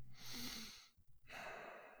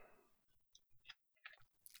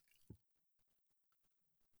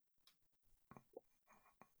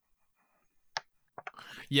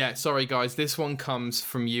 Yeah, sorry, guys. This one comes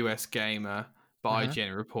from US Gamer, but Hmm.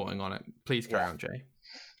 IGN reporting on it. Please carry Yeah. on, Jay.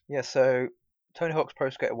 Yeah, so Tony Hawk's Pro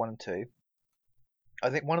Skater 1 and 2. I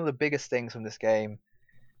think one of the biggest things from this game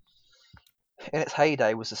in its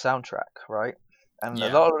heyday was the soundtrack, right? And a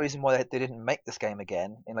Yeah. lot of the reason why they didn't make this game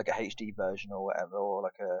again in like a HD version or whatever, or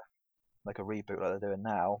like a reboot like they're doing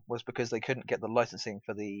now, was because they couldn't get the licensing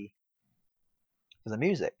for the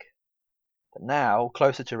music. But now,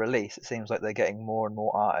 closer to release, it seems like they're getting more and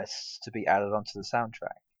more artists to be added onto the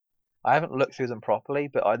soundtrack. I haven't looked through them properly,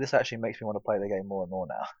 but this actually makes me want to play the game more and more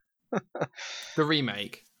now. The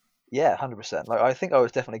remake. Yeah, 100%. Like I think I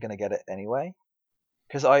was definitely going to get it anyway,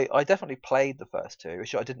 because I definitely played the first two.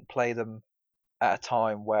 It's just I didn't play them at a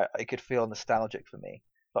time where it could feel nostalgic for me.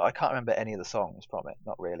 But I can't remember any of the songs from it,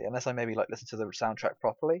 not really, unless I maybe like listen to the soundtrack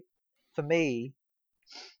properly. For me,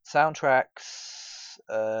 soundtracks,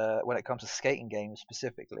 when it comes to skating games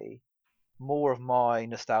specifically, more of my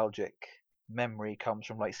nostalgic memory comes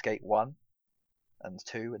from like Skate 1 and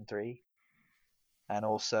 2 and 3, and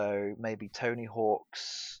also maybe Tony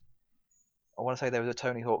Hawk's. I want to say there was a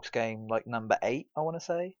Tony Hawk's game like number 8, I want to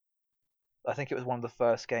say. I think it was one of the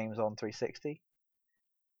first games on 360,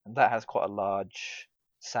 and that has quite a large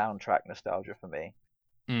soundtrack nostalgia for me.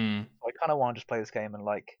 Mm. I kind of want to just play this game and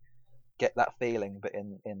like get that feeling, but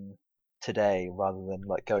in today rather than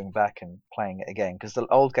like going back and playing it again because the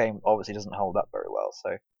old game obviously doesn't hold up very well.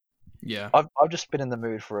 So Yeah. I've just been in the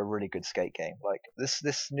mood for a really good skate game. Like this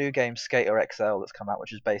new game Skater XL that's come out,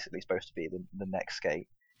 which is basically supposed to be the next Skate,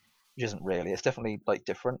 which isn't really. It's definitely like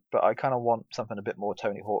different, but I kind of want something a bit more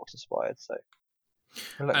Tony Hawk's inspired. So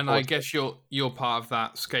I'm looking And I forward to it. guess you're part of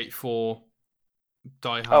that Skate 4 Oh,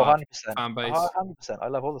 diehard 100%. fan base. 100%. I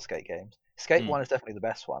love all the skate games. Skate Mm. 1 is definitely the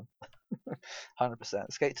best one.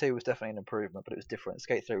 100%. Skate 2 was definitely an improvement, but it was different.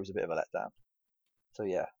 Skate 3 was a bit of a letdown. So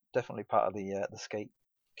yeah, definitely part of the skate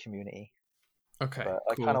community. Okay, But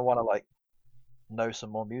I kind of cool. want to like know some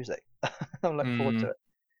more music. I'm looking forward to Mm. it.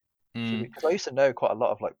 Mm. Because I used to know quite a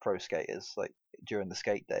lot of like pro skaters like during the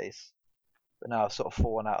skate days, but now I've sort of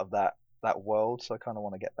fallen out of that world. So I kind of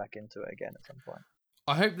want to get back into it again at some point.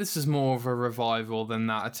 I hope this is more of a revival than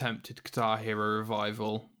that attempted Guitar Hero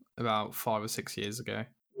revival about 5 or 6 years ago.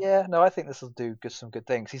 Yeah, no, I think this will do some good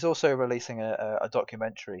things. He's also releasing a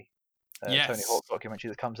documentary, Tony Yes. Hawk documentary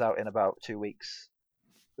that comes out in about 2 weeks,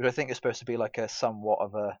 which I think is supposed to be like a somewhat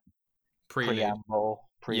of a Prelude. Yeah.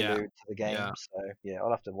 prelude to the game. Yeah. So yeah, I'll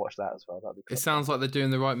have to watch that as well. That'll be It quite fun. sounds like they're doing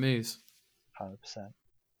the right moves. 100%.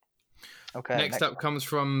 Okay, Next next up one. comes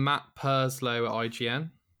from Matt Perslow at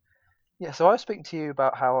IGN. Yeah, so I was speaking to you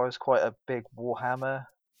about how I was quite a big Warhammer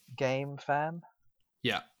game fan.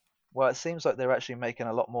 Yeah. Well, it seems like they're actually making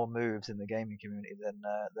a lot more moves in the gaming community than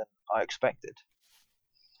I expected.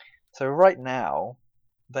 So right now,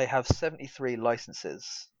 they have 73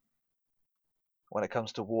 licenses when it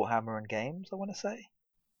comes to Warhammer and games, I want to say.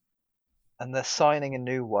 And they're signing a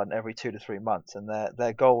new one every 2 to 3 months, and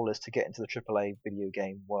their goal is to get into the AAA video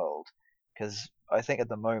game world. Because I think at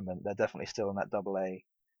the moment they're definitely still in that AA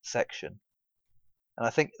section. And I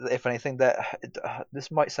think that if anything, that this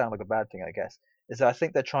might sound like a bad thing, I guess, is that I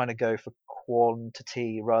think they're trying to go for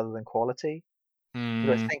quantity rather than quality, which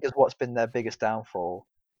I Mm. think is what's been their biggest downfall.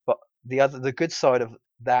 But the good side of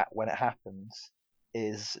that when it happens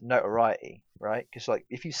is notoriety, right? Because like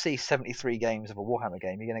if you see 73 games of a Warhammer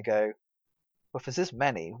game, you're gonna go, well, if there's this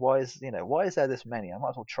many, why is there this many? I might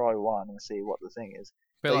as well try one and see what the thing is.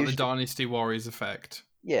 Bit They like the usually, Dynasty Warriors effect.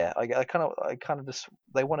 yeah, I kind of just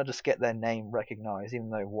they want to just get their name recognized, even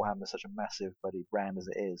though Warhammer is such a massive bloody brand as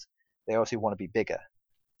it is. They obviously want to be bigger.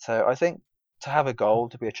 So I think to have a goal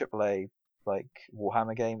to be a AAA like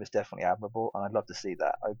Warhammer game is definitely admirable, and I'd love to see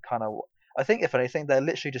that. I think if anything, they're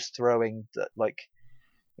literally just throwing like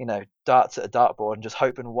darts at a dartboard and just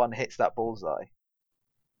hoping one hits that bullseye.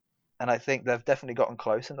 And I think they've definitely gotten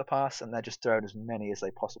close in the past, and they're just throwing as many as they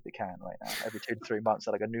possibly can right now. Every 2 to 3 months,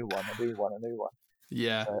 they're like a new one, a new one, a new one.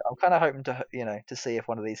 Yeah. So I'm kind of hoping to see if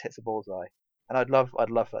one of these hits a bullseye, and I'd love for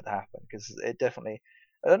that to happen because it definitely.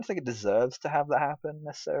 I don't think it deserves to have that happen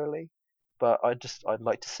necessarily, but I'd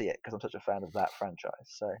like to see it because I'm such a fan of that franchise.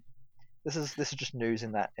 So this is just news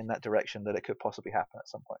in that direction that it could possibly happen at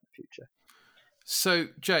some point in the future. So,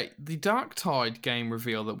 Jay, the Dark Tide game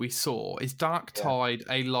reveal that we saw, is Dark Yeah. Tide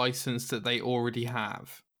a license that they already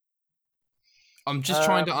have? I'm just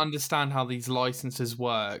trying to Um, understand how these licenses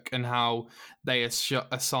work and how they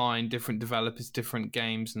assign different developers different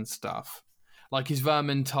games and stuff. Like, is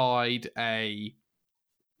Vermintide a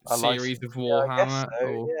a series license. of Yeah, I guess Warhammer so.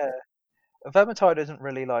 or? Yeah, Vermintide isn't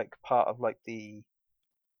really like part of like the.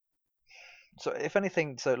 So if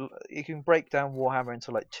anything, you can break down Warhammer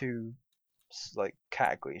into like two like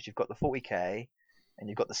categories. You've got the 40k, and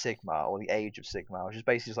you've got the Sigma or the Age of Sigma, which is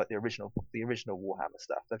basically just like the original Warhammer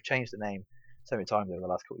stuff. They've changed the name so many times over the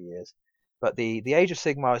last couple of years. But the Age of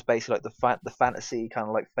Sigma is basically like the fantasy kind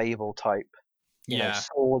of like fable type, Yeah.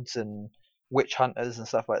 swords and witch hunters and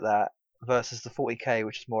stuff like that, versus the 40k,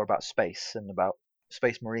 which is more about space and about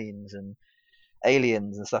space marines and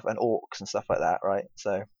aliens and stuff and orcs and stuff like that, right?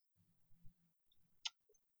 So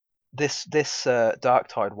this Dark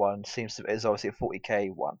Tide one is obviously a 40k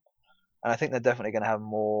one, and I think they're definitely going to have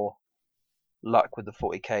more luck with the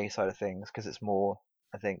 40k side of things because it's more,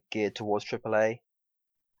 I think, geared towards AAA.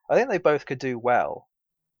 I think they both could do well.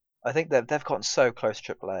 I think they've gotten so close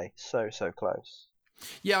to AAA, so close.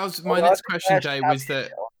 Yeah, my Although I next think they question, actually Jay, have was hit that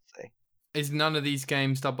it, honestly. is none of these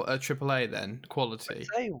games double AAA then quality? I'd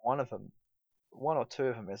say one of them, one or two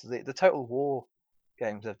of them is the Total War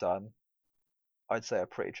games they've done. I'd say are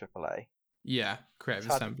pretty AAA. Yeah, It's Creative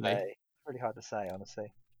hard to Assembly. say. It's really hard to say,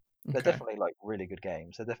 honestly. They're Okay. definitely like really good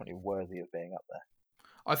games. They're definitely worthy of being up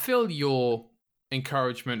I feel your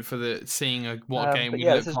encouragement for the seeing what a there. game But would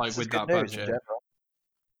yeah, this look is like this is with good that news in budget. general.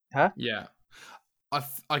 Huh? Yeah.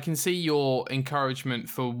 I can see your encouragement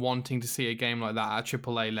for wanting to see a game like that at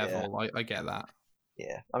AAA Yeah, level. I get that.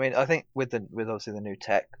 yeah. I mean, I think with obviously the new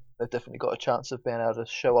tech, they've definitely got a chance of being able to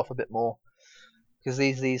show off a bit more because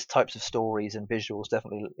these types of stories and visuals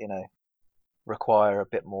definitely require a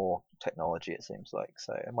bit more technology. It seems like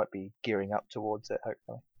so it might be gearing up towards it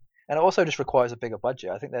hopefully, and it also just requires a bigger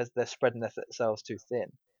budget. I think they're spreading themselves too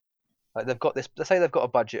thin. Like they've got this. Let's say they've got a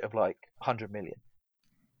budget of like 100 million,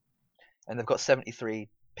 and they've got 73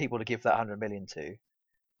 people to give that 100 million to.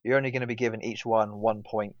 You're only going to be giving each one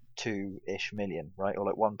 1.2 ish million, right? Or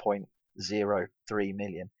like 1.03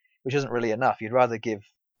 million, which isn't really enough. You'd rather give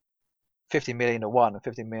 50 million to one and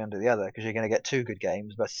 50 million to the other because you're going to get two good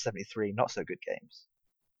games versus 73 not so good games.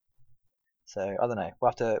 So I don't know. We'll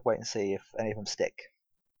have to wait and see if any of them stick.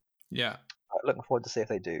 Yeah. Looking forward to see if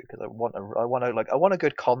they do because I want a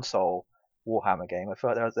good console Warhammer game. I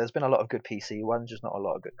feel like there's been a lot of good PC ones, just not a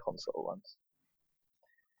lot of good console ones.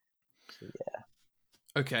 So yeah.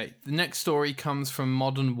 Okay. The next story comes from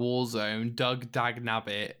Modern Warzone, Doug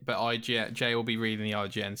Dagnabbit, but Jay will be reading the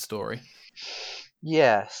IGN story.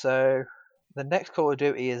 Yeah, so the next Call of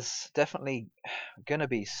Duty is definitely gonna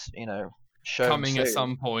be, shown Coming at soon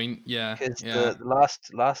some point. Yeah. because Yeah. the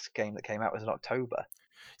last game that came out was in October.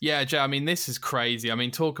 Yeah, Jay, I mean, this is crazy. I mean,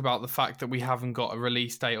 talk about the fact that we haven't got a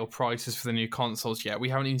release date or prices for the new consoles yet. We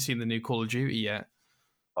haven't even seen the new Call of Duty yet.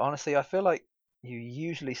 Honestly, I feel like you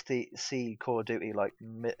usually see Call of Duty like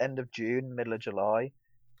end of June, middle of July,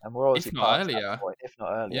 and we're If obviously not past that earlier. point, if not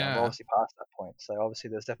earlier, and we're Yeah. obviously past that point. So obviously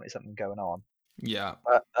there's definitely something going on. Yeah.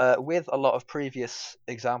 But with a lot of previous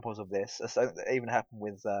examples of this, so that even happened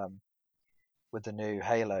with the new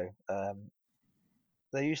Halo.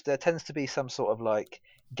 There tends to be some sort of like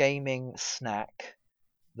gaming snack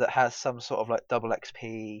that has some sort of like double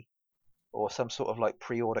XP or some sort of like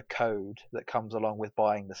pre-order code that comes along with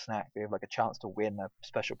buying the snack. You have like a chance to win a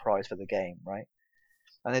special prize for the game, right?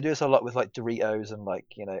 And they do this a lot with like Doritos and like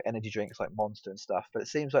energy drinks like Monster and stuff. But it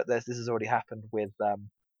seems like this has already happened with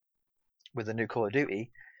the new Call of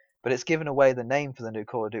Duty, but it's given away the name for the new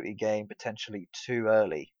Call of Duty game potentially too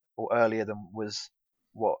early or earlier than was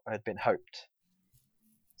what had been hoped.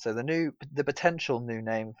 So the potential new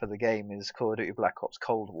name for the game is Call of Duty Black Ops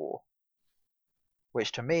Cold War,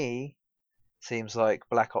 which to me seems like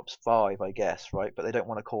Black Ops 5, I guess, right? But they don't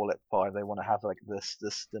want to call it 5. They want to have like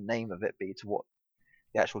this the name of it be to what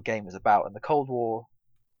the actual game is about. And the Cold War,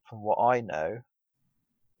 from what I know,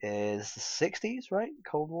 is the 60s, right?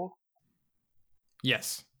 Cold War.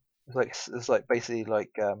 Yes. It's like basically like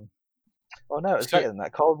oh no, it's So later than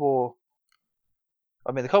that. Cold War.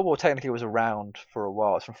 I mean, the Cold War technically was around for a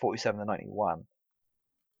while. It's from 47 to 91.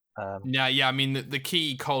 yeah. I mean, the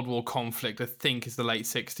key Cold War conflict, I think, is the late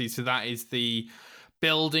 '60s. So that is the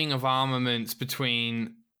building of armaments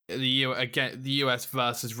between the US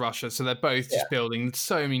versus Russia. So they're both Yeah. just building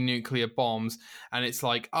so many nuclear bombs, and it's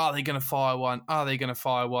like, are they going to fire one? Are they going to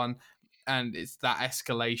fire one? And it's that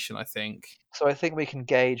escalation, I think. So I think we can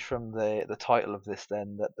gauge from the title of this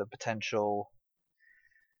then that the potential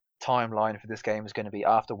timeline for this game is going to be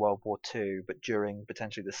after World War II, but during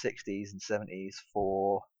potentially the 60s and 70s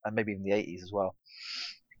and maybe even the 80s as well.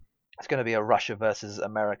 It's going to be a Russia versus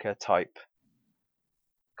America type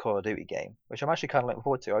Call of Duty game, which I'm actually kind of looking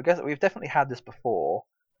forward to. I guess we've definitely had this before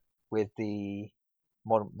with I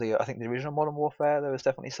think the original Modern Warfare. There was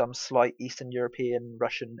definitely some slight Eastern European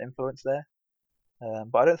Russian influence there,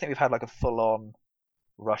 but I don't think we've had like a full-on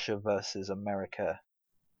Russia versus America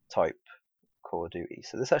type Call of Duty.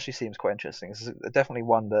 So this actually seems quite interesting. This is definitely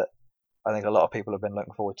one that I think a lot of people have been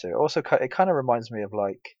looking forward to. Also, it kind of reminds me of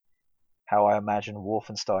like how I imagine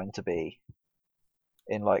Wolfenstein to be,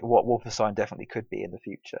 in like what Wolfenstein definitely could be in the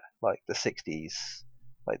future, like the '60s,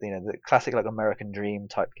 like the classic like American Dream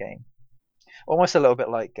type game, almost a little bit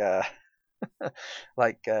like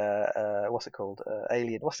what's it called?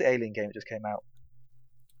 Alien. What's the Alien game that just came out?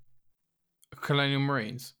 Colonial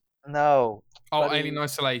Marines. No. Oh, Bloody... Alien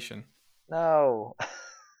Isolation. No.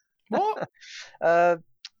 What?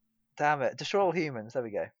 Damn it! Destroy All Humans. There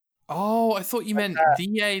we go. Oh, I thought you like meant that.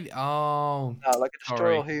 the Alien. Oh, no, like a Destroy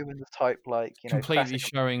sorry. All Humans type, like Completely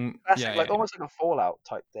showing. classic, like yeah. almost like a Fallout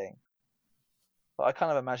type thing. But I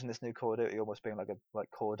kind of imagine this new Call of Duty almost being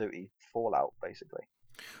like Call of Duty Fallout, basically.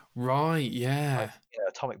 Right. Yeah. Like,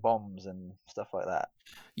 atomic bombs and stuff like that.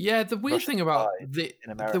 Yeah. The weird Russian thing about in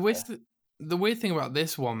America. the weird thing about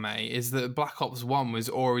this one, mate, is that Black Ops 1 was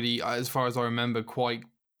already, as far as I remember, quite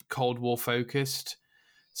Cold War focused.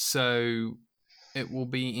 So it will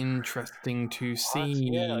be interesting to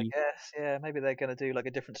see. Yeah, I guess. Yeah, maybe they're going to do like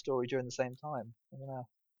a different story during the same time. I don't know.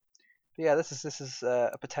 But yeah, this is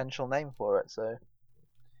a potential name for it. So,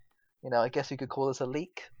 I guess you could call this a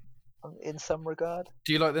leak in some regard.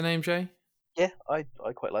 Do you like the name, Jay? Yeah, I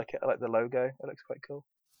quite like it. I like the logo. It looks quite cool.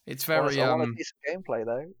 It's very. I want to see some gameplay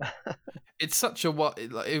though. It's such a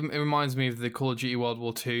it reminds me of the Call of Duty World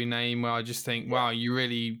War II name, where I just think, wow, you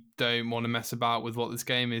really don't want to mess about with what this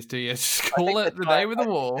game is, do you? Just call it the name of the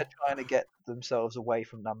war. They're trying to get themselves away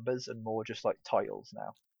from numbers and more just like titles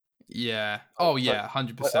now. Yeah. Oh yeah,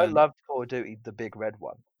 100%. I loved Call of Duty, the big red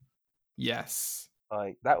one. Yes.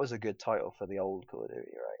 Like that was a good title for the old Call of Duty,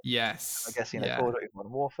 right? Yes. I guess Call of Duty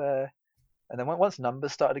Modern Warfare, and then once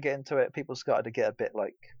numbers started to get into it, people started to get a bit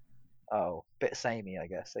like, bit samey, I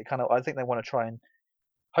guess. I think they want to try and,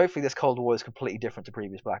 hopefully this Cold War is completely different to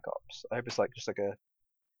previous Black Ops. I hope it's just like a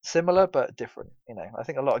similar but different. I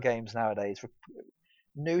think a lot of games nowadays,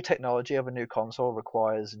 new technology of a new console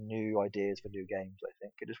requires new ideas for new games. I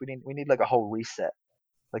think we need like a whole reset,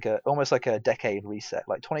 almost like a decade reset.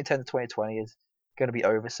 Like 2010 to 2020 is going to be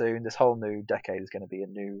over soon. This whole new decade is going to be a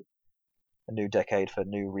new decade for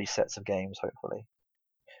new resets of games, hopefully.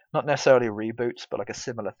 Not necessarily reboots, but like a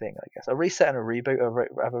similar thing, I guess. A reset and a reboot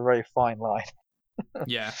have a very fine line.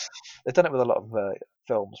 Yeah. They've done it with a lot of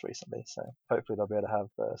films recently, so hopefully they'll be able to have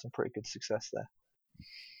some pretty good success there.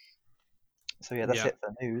 So yeah, that's it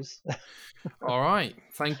for news. All right.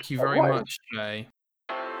 Thank you very much, Jay.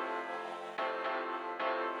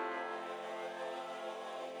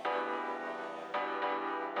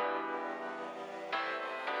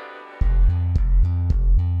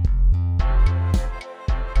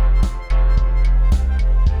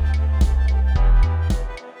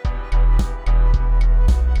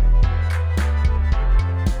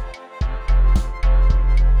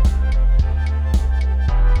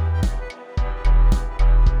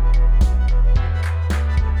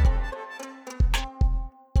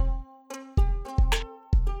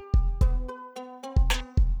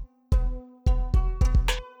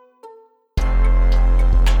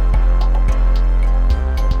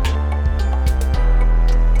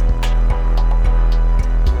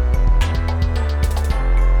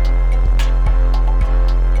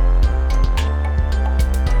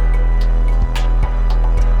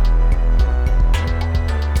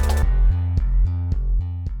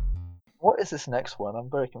 This next one, I'm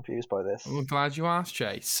very confused by this. I'm glad you asked,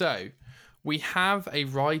 Jay. So we have a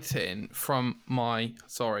write-in from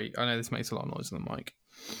sorry, I know this makes a lot of noise on the mic.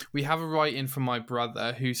 We have a write-in from my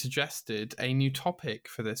brother who suggested a new topic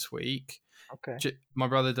for this week. Okay. My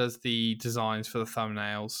brother does the designs for the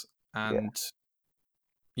thumbnails and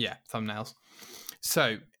thumbnails.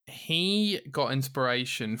 So he got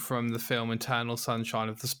inspiration from the film Eternal Sunshine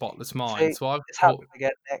of the Spotless Mind. So it's happened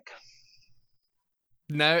again, Nick.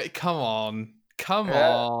 No, come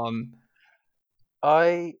on.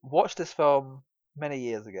 I watched this film many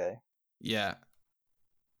years ago. Yeah.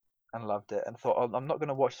 And loved it, and thought, I'm not going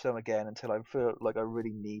to watch the film again until I feel like I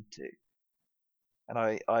really need to.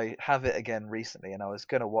 And I have it again recently, and I was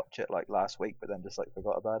going to watch it like last week, but then just like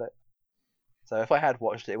forgot about it. So if I had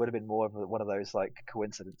watched it, it would have been more of one of those like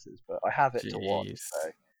coincidences. But I have it to watch, so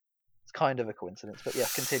it's kind of a coincidence. But yeah,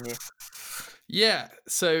 continue. Yeah.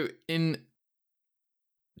 So in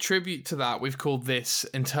tribute to that, we've called this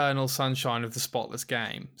Eternal Sunshine of the Spotless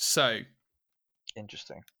Game. So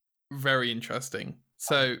interesting. Very interesting.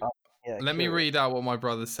 So Yeah, let me curious. read out what my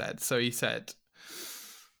brother said. So he said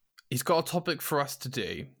he's got a topic for us to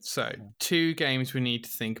do. So 2 games we need to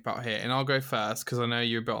think about here, and I'll go first because I know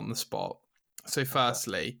you're a bit on the spot. So Okay.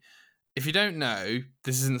 firstly, if you don't know,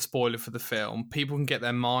 this isn't a spoiler for the film. People can get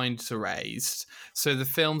their minds erased. So the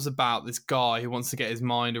film's about this guy who wants to get his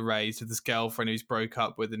mind erased with this girlfriend who's broke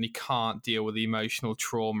up with, and he can't deal with the emotional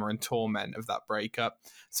trauma and torment of that breakup.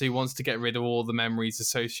 So he wants to get rid of all the memories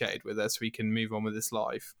associated with her so he can move on with his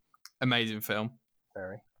life. Amazing film.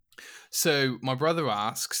 Very. So my brother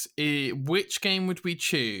asks, which game would we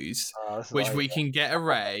choose, Oh, this is which what we can get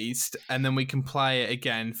erased, and then we can play it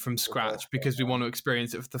again from scratch because we want to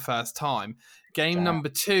experience it for the first time. Game Damn. number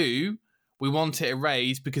 2, we want it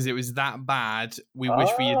erased because it was that bad. We wish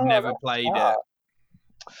we had Oh, never that's played it. smart.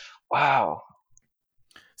 Wow.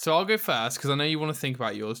 So I'll go first because I know you want to think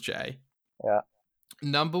about yours, Jay. Yeah.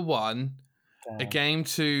 Number 1, a Damn. game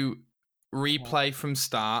to replay from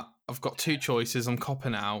start. I've got 2 choices. I'm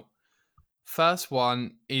copping out. First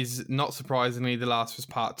one is, not surprisingly, The Last of Us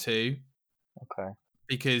Part 2, Okay.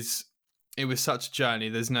 because it was such a journey.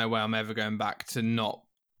 There's no way I'm ever going back to not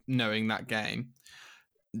knowing that game.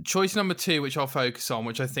 Choice number 2, which I'll focus on,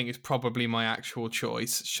 which I think is probably my actual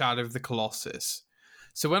choice, Shadow of the Colossus.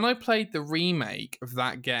 So when I played the remake of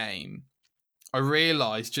that game, I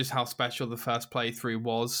realised just how special the first playthrough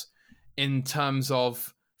was in terms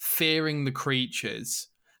of fearing the creatures,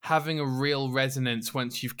 having a real resonance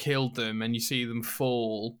once you've killed them and you see them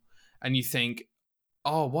fall, and you think,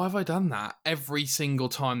 oh, why have I done that every single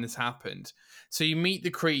time this happened? So you meet the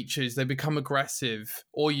creatures, they become aggressive,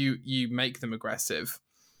 or you make them aggressive,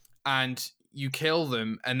 and you kill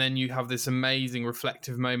them, and then you have this amazing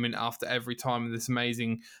reflective moment after every time this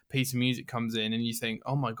amazing piece of music comes in, and you think,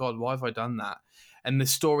 oh my god, why have I done that? And the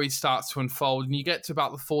story starts to unfold, and you get to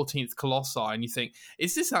about the 14th Colossi, and you think,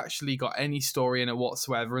 is this actually got any story in it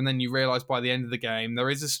whatsoever? And then you realize by the end of the game, there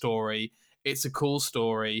is a story. It's a cool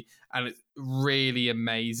story, and it's really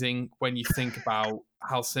amazing when you think about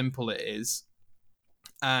how simple it is.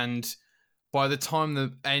 And by the time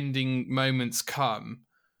the ending moments come,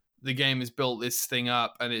 the game has built this thing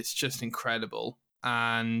up, and it's just incredible.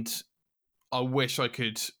 And I wish I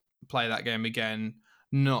could play that game again,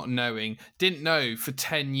 not knowing. Didn't know for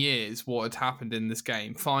 10 years what had happened in this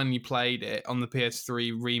game. Finally played it on the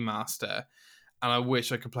PS3 remaster, and I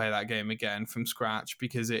wish I could play that game again from scratch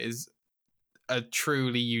because it is a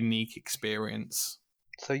truly unique experience.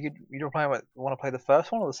 So you don't want to play the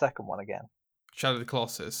first one or the second one again? Shadow of the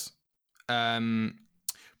Colossus.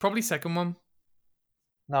 Probably second one.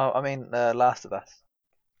 No, I mean Last of Us.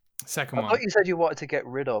 Second I thought one. you said you wanted to get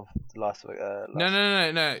rid of the Last of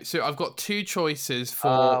No. So I've got 2 choices Oh,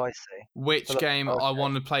 for I see. which game I Okay.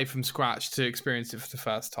 want to play from scratch to experience it for the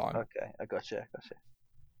first time. Okay, I gotcha.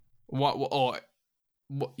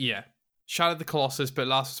 What yeah. Shadow of the Colossus, but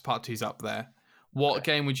Last of Us Part 2's up there. What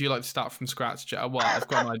Okay. game would you like to start from scratch, Joe? Well, I've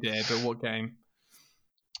got an idea, but what game?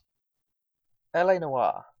 LA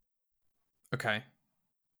Noire, Okay.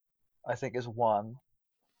 I think, is one.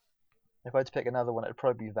 If I had to pick another one, it'd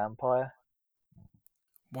probably be Vampire.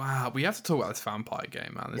 Wow, we have to talk about this vampire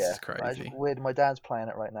game, man. This Yeah, is crazy. weird. My dad's playing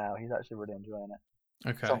it right now. He's actually really enjoying it.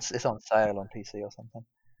 Okay. It's on sale on PC or something.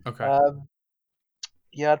 Okay.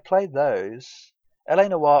 Yeah, I'd play those. LA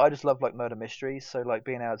Noire, I just love like murder mysteries, so like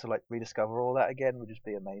being able to like rediscover all that again would just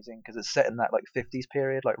be amazing because it's set in that like 50s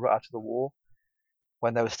period, like right after the war,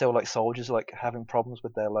 when there were still like soldiers like having problems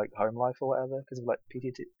with their like home life or whatever because of like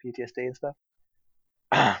PTSD and stuff.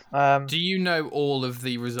 Do you know all of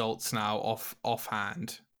the results now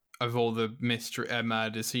offhand of all the mystery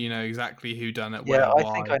murders, so you know exactly who done it, Yeah, where, I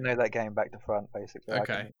think why? I know that game back to front basically.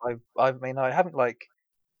 Okay. I mean, I haven't like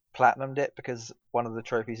platinumed it because one of the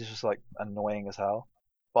trophies is just like annoying as hell.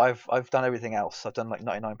 But I've done everything else. I've done like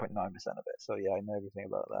 99.9% of it. So yeah, I know everything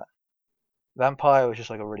about that. Vampire was just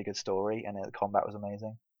like a really good story, and the combat was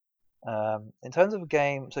amazing. In terms of a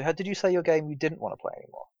game, so did you say your game you didn't want to play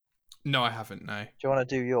anymore? No, I haven't, no. Do you want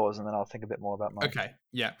to do yours, and then I'll think a bit more about mine? Okay,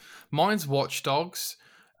 yeah. Mine's Watch Dogs.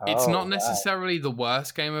 It's Oh not wow. necessarily the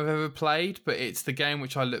worst game I've ever played, but it's the game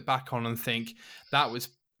which I look back on and think that was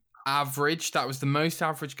average. That was the most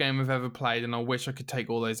average game I've ever played, and I wish I could take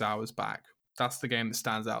all those hours back. That's the game that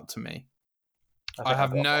stands out to me. I I think I've have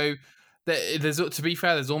got one. no. There's, to be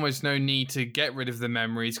fair, there's almost no need to get rid of the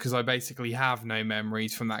memories because I basically have no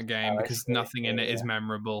memories from that game Oh, I because see. nothing Yeah, in it is yeah.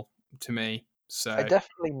 memorable to me. I So,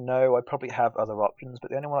 definitely know I probably have other options,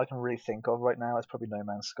 but the only one I can really think of right now is probably No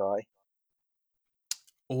Man's Sky.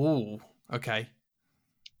 oh, okay,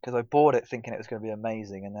 Because I bought it thinking it was going to be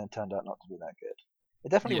amazing, and then it turned out not to be that good. It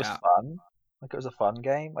definitely was yeah, fun. Like it was a fun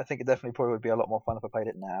game. I think it definitely probably would be a lot more fun if I played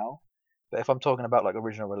it now. But if I'm talking about like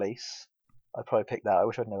original release, I'd probably pick that. I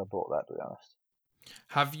wish I'd never bought that, to be honest.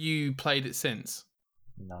 Have you played it since?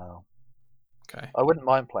 No. Okay. I wouldn't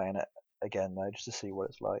mind playing it again though, just to see what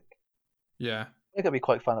it's like. Yeah, I think it'd be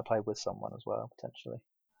quite fun to play with someone as well, potentially.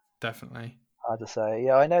 definitely. Hard to say.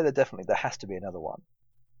 Yeah, I know there has to be another one.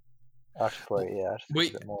 I should probably I should think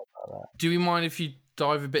Wait, a bit more about that. do we mind if you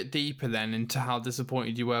dive a bit deeper then into how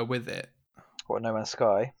disappointed you were with it? What, No Man's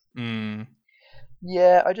Sky? Mm.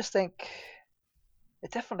 Yeah, I just think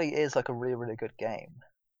it definitely is like a really, really good game.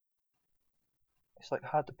 It's like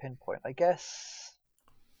hard to pinpoint. I guess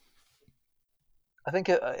I think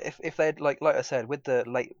if they'd like I said with the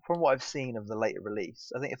late from what I've seen of the later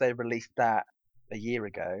release, I think if they released that a year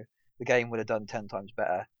ago, the game would have done 10 times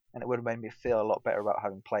better, and it would have made me feel a lot better about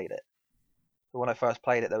having played it. But when I first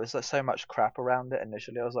played it, there was like, so much crap around it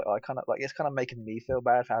initially. I was like, oh, I kind of like it's kind of making me feel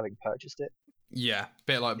bad for having purchased it, Yeah,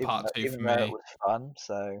 bit like even part though, two for even though it me. was fun.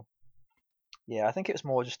 So yeah, I think it was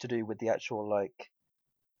more just to do with the actual like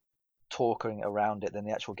talking around it than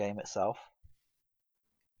the actual game itself.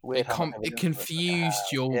 Weird how much of an It influence it can confused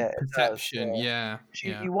have. your Yeah, it does. perception. Yeah. Yeah, 'Cause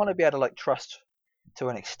yeah, you want to be able to like trust to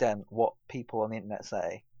an extent what people on the internet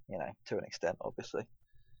say, to an extent, obviously.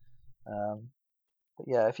 Um, but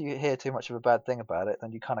yeah, if you hear too much of a bad thing about it,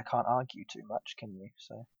 then you kind of can't argue too much, can you?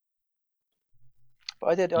 So, but I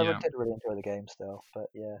yeah. did really enjoy the game still. But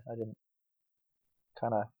yeah, I didn't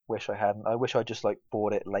kind of wish I hadn't. I wish I just like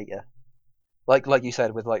bought it later, like you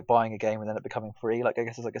said with like buying a game and then it becoming free. Like I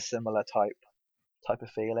guess it's like a similar type of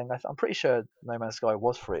feeling. I'm pretty sure No Man's Sky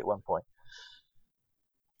was free at one point.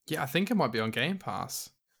 Yeah, I think it might be on Game Pass.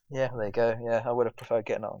 Yeah, there you go. Yeah, I would have preferred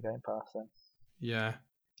getting it on Game Pass then. Yeah.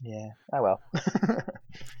 Yeah. Oh well.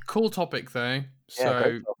 Cool topic though. Yeah, great So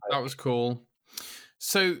that topic. was cool.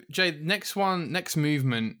 So Jay, next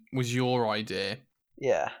movement was your idea.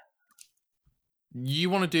 Yeah. You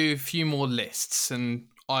want to do a few more lists, and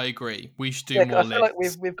I agree. We should do Yeah, 'cause more I feel like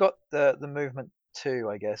lists. we've got the movement two,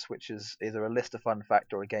 I guess, which is either a list of fun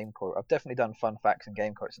fact or a game quote. I've definitely done fun facts and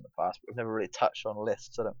game quotes in the past, but we've never really touched on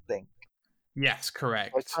lists, I don't think. Yes, I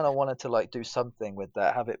correct. kind of wanted to like do something with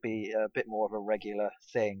that, have it be a bit more of a regular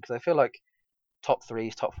thing, because I feel like top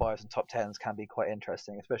threes, top fives, and top tens can be quite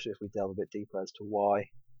interesting, especially if we delve a bit deeper as to why.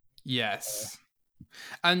 Yes.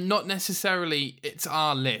 And not necessarily it's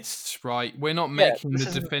our lists, right? We're not Yeah, making the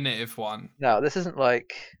definitive one. this isn't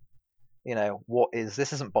like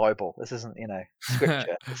this isn't Bible. This isn't,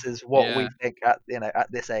 scripture. This is what Yeah. we think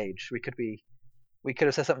at this age. We could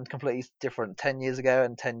have said something completely different 10 years ago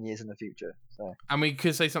and 10 years in the future. So And we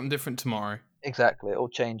could say something different tomorrow. exactly, it all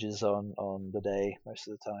changes on the day most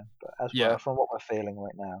of the time. But Yeah. from what we're feeling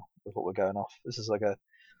right now, with what we're going off, this is like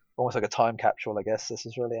almost like a time capsule, I guess. This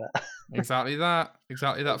is really it. Exactly that.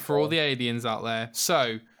 Exactly that for all the aliens out there.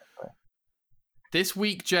 So this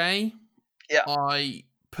week, Jay, Yeah. I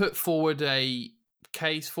put forward a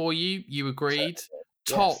case for you. You agreed.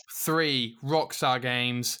 Top Yes. 3 Rockstar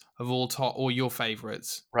games of all your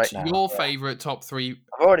favorites. Right now. Your Yeah. favorite top 3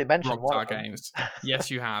 I've already mentioned one Rockstar of them. games. Yes,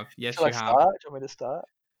 you have. Yes, Shall I you have. start? Do you want me to start?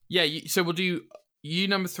 Yeah, so we'll do you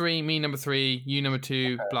number 3, me number 3, you number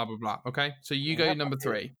 2, Okay. blah, blah, blah. Okay? So you Yeah, go that number might be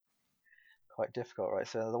 3. quite difficult, right?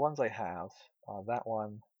 So the ones I have are that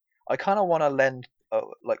one. I kind of want to lend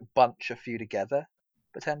bunch a few together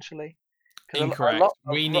potentially because a Incorrect. lot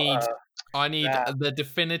of I need damn. the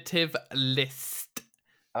definitive list.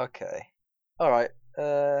 Okay, all right.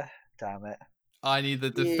 Damn it. I need the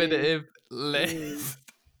You, definitive you list.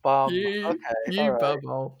 bum. You, Okay, you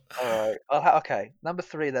bubble. all right. Okay, number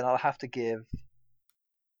 3 then I'll have to give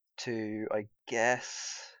to, I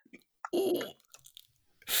guess. Damn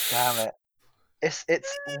it. It's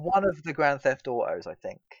one of the Grand Theft Autos, I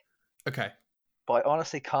think, Okay. but I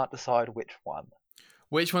honestly can't decide which one.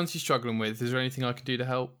 Which ones are you struggling with? Is there anything I can do to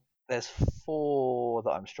help? There's 4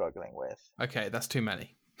 that I'm struggling with. Okay, that's too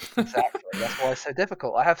many. Exactly. That's why it's so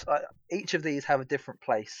difficult. Each of these have a different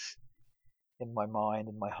place in my mind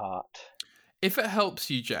and my heart. If it helps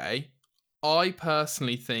you, Jay, I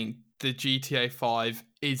personally think the GTA 5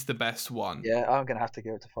 is the best one. Yeah, I'm gonna have to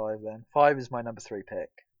give it to 5 then. 5 is my number 3 pick.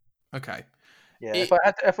 Okay. Yeah,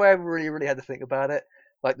 if I ever really really had to think about it,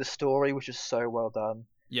 like the story, which is so well done.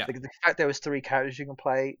 Yeah. The fact there was 3 characters you can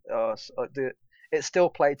play, it's still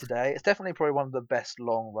played today. It's definitely probably one of the best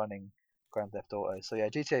long running Grand Theft Autos. So yeah,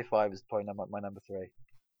 GTA 5 is probably my number 3,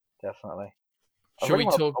 definitely. I Should we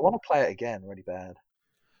talk? want to play it again, really bad.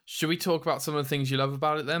 Should we talk about some of the things you love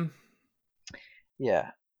about it then?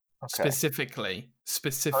 Yeah. Okay. Specifically,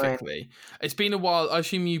 I mean, it's been a while. I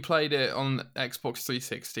assume you played it on Xbox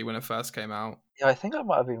 360 when it first came out. yeah, I think I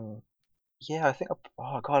might have been. Yeah, I think.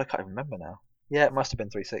 Oh God, I can't even remember now. Yeah, it must have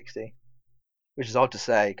been 360. which is odd to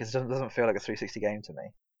say because it doesn't feel like a 360 game to me.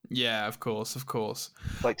 Yeah, of course, of course.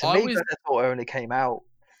 Like to I me, was Grand Theft Auto only came out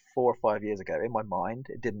 4 or 5 years ago. In my mind,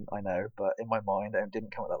 it didn't. I know, but in my mind, it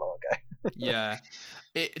didn't come out that long ago. yeah.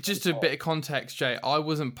 Just a bit of context, Jay. I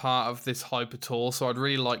wasn't part of this hype at all, so I'd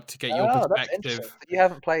really like to get your Oh, that's interesting. perspective. So you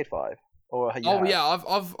haven't played five, or you Oh have? yeah,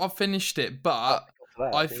 I've finished it, Oh, but to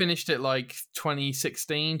that, I do you? finished it like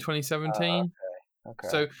 2016, Oh, 2017. okay, okay.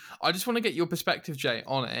 So I just want to get your perspective, Jay,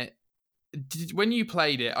 on it. When you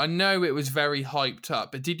played it, I know it was very hyped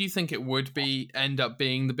up, but did you think it would end up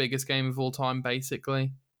being the biggest game of all time,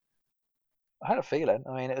 basically? I had a feeling.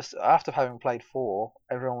 I mean, it was after having played four,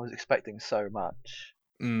 everyone was expecting so much.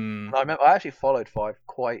 Mm, And I remember I actually followed five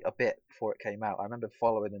quite a bit before it came out. I remember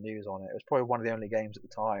following the news on it. It was probably one of the only games at the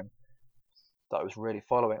time that I was really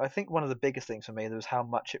following. I think one of the biggest things for me was how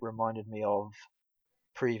much it reminded me of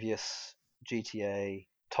previous GTA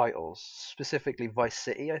titles, specifically Vice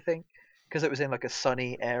City, I think, because it was in like a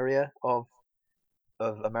sunny area of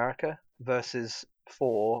America versus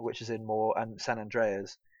four, which is in more and San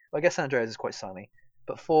Andreas. Well, I guess San Andreas is quite sunny,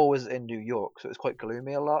 but four was in New York, so it was quite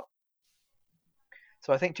gloomy a lot.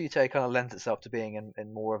 So I think GTA kind of lends itself to being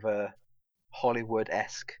in more of a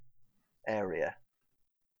Hollywood-esque area.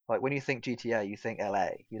 Like when you think GTA, you think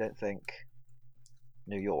LA. You don't think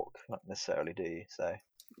New York, not necessarily, do you? So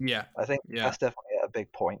yeah, I think yeah. that's definitely a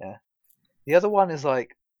big point there. The other one is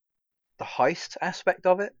like the heist aspect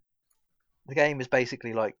of it. The game is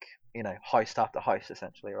basically like, heist after heist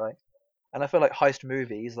essentially, right? And I feel like heist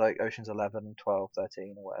movies like Ocean's 11, 12,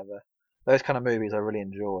 13 or whatever, those kind of movies I really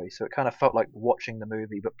enjoy. So it kind of felt like watching the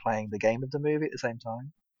movie but playing the game of the movie at the same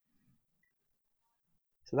time.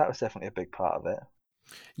 So that was definitely a big part of it.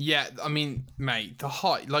 Yeah, I mean, mate, the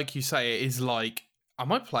hype, like you say, it is like,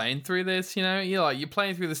 am I playing through this? You're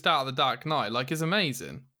playing through the start of the Dark Knight. Like, it's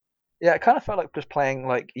amazing. Yeah, it kind of felt like just playing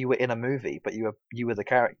like you were in a movie, but you were the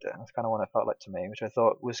character. That's kind of what it felt like to me, which I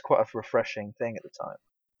thought was quite a refreshing thing at the time.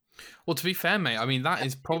 Well, to be fair, mate, I mean, that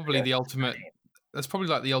is probably Yeah. the ultimate. That's probably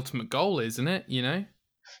like the ultimate goal, isn't it?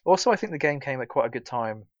 Also, I think the game came at quite a good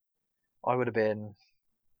time. I would have been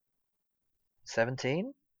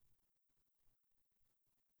 17.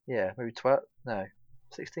 Yeah, maybe 12. No,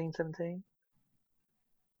 16, 17.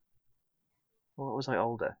 Or was I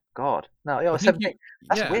older? God, no, yeah, I I was think you. 17.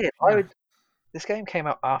 That's Yeah, weird. yeah. This game came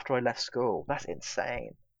out after I left school. That's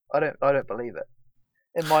insane. I don't believe it.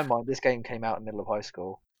 In my mind, this game came out in the middle of high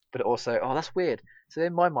school, but it also, oh, that's weird. So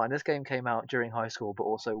in my mind, this game came out during high school, but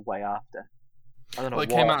also way after. I don't know Well, it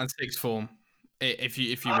came why. out in sixth form, if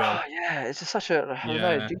you will. Ah, yeah, it's just such a, I don't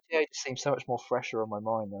know, Yeah, GTA just seems so much more fresher on my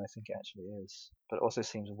mind than I think it actually is. But it also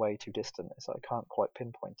seems way too distant, so I can't quite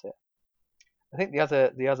pinpoint it. I think the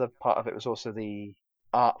other part of it was also the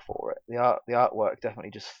art for it. The artwork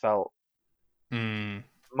definitely just felt mm,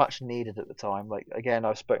 much needed at the time. Like again,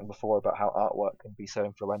 I've spoken before about how artwork can be so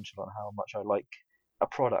influential on how much I like a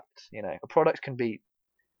product. A product can be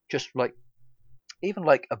just like even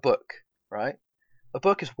like a book, right? A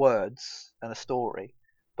book is words and a story,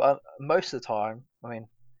 but most of the time, I mean,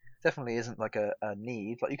 definitely isn't like a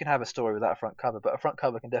need. Like you can have a story without a front cover, but a front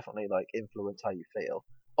cover can definitely like influence how you feel.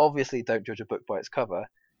 Obviously, don't judge a book by its cover,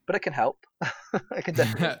 but it can help. It can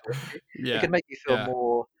definitely influence you. It yeah, can make you feel yeah,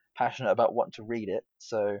 more passionate about wanting to read it.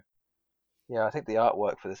 So yeah, I think the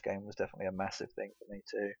artwork for this game was definitely a massive thing for me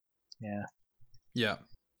too. Yeah, yeah.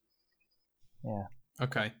 yeah.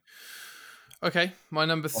 Okay, okay. My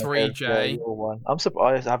number Want to three, go Jay. your one? I'm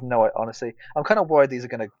surprised. I have no. Honestly, I'm kind of worried these are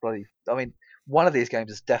going to bloody. I mean, one of these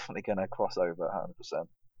games is definitely going to cross over 100%.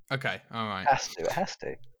 Okay, all right. Has to. It has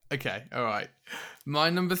to. Okay, all right. My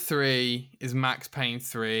number three is Max Payne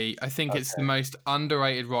 3. I think it's the Okay. most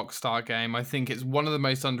underrated Rockstar game. I think it's one of the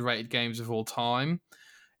most underrated games of all time.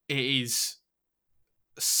 It is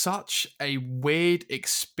such a weird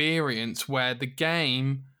experience where the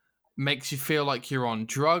game makes you feel like you're on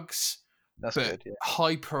drugs, That's but good. Yeah.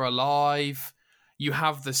 hyper alive. You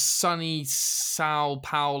have the sunny Sao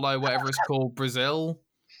Paulo, whatever it's called, Brazil,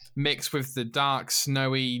 mixed with the dark,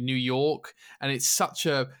 snowy New York, and it's such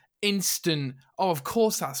a instant. Oh, of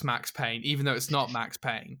course that's Max Payne, even though it's not Max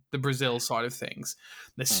Payne. The Brazil side of things,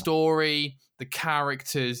 the Hmm. story, the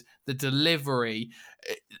characters, the delivery.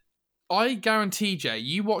 I guarantee, Jay,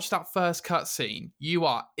 you watch that first cutscene, you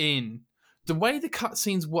are in. The way the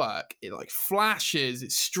cutscenes work, it like flashes, it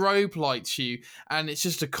strobe lights you, and it's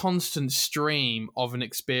just a constant stream of an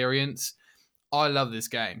experience. I love this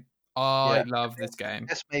game. Yeah. I love this game.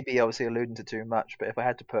 This may be obviously alluding to too much, but if I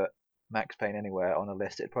had to put Max Payne anywhere on a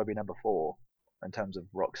list, it'd probably be number four in terms of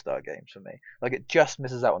Rockstar games for me. Like it just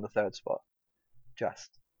misses out on the third spot.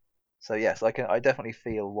 Just. So yes, I definitely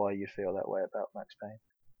feel why you feel that way about Max Payne.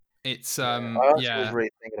 It's Yeah, I honestly was yeah.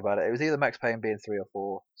 really thinking about it. It was either Max Payne being 3 or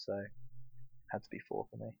 4, so it had to be 4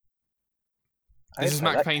 for me. I This need to is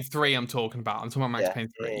play Max that Payne game. 3 I'm talking about. I'm talking about Max Yeah, Payne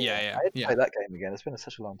yeah, 3. yeah. Yeah, yeah, I need to yeah. play that game again. It's been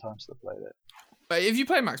such a long time since I played it. But have you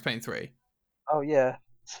played Max Payne 3? Oh yeah,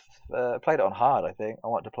 played it on hard. I think I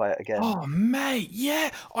want to play it again. Oh, mate,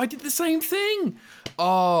 yeah, I did the same thing.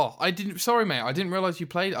 Oh, I didn't. Sorry, mate, I didn't realize you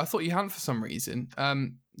played it. I thought you hadn't for some reason.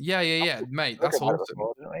 Yeah, mate. Spoke That's about it awesome,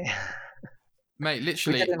 before, didn't we? mate. We did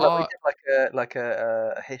Literally. we did like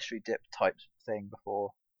a history dip type thing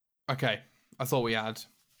before. Okay. I thought we had.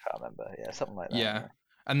 Can't remember. Yeah, something like that. Yeah, Yeah.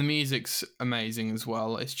 and the music's amazing as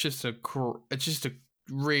well. It's just a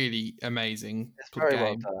really amazing It's very well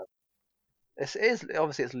game. done. It is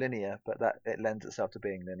obviously it's linear, but that it lends itself to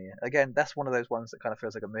being linear. Again, that's one of those ones that kind of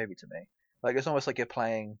feels like a movie to me. Like it's almost like you're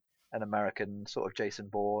playing an American sort of Jason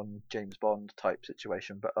Bourne, James Bond type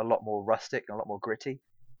situation, but a lot more rustic and a lot more gritty.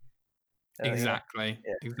 You know, Exactly.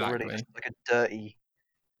 yeah, like a really Exactly. just like a dirty,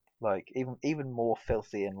 like even more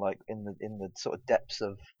filthy and like in the sort of depths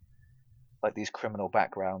of like these criminal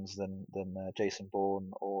backgrounds than Jason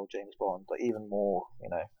Bourne or James Bond, like even more,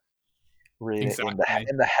 really Exactly.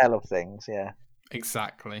 in the hell of things. Yeah,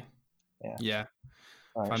 Exactly. yeah. Yeah.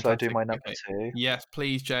 All right, shall I do Fantastic. my number Okay. two? Yes,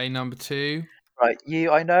 please, Jay. Number 2. Right,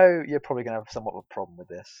 I know you're probably gonna have somewhat of a problem with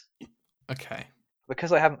this Okay.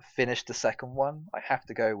 because I haven't finished the second one. I have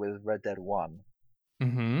to go with Red Dead One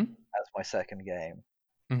Mm-hmm. as my second game.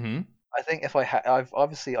 Mm-hmm. I think if I've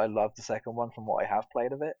obviously I love the second one from what I have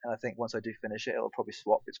played of it, and I think once I do finish it, it'll probably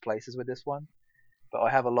swap its places with this one. But I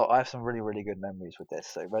have some really really good memories with this.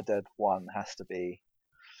 So Red Dead One has to be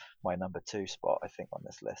my number two spot, I think, on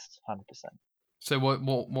this list, 100%. So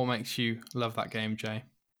what makes you love that game, Jay?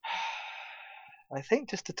 I think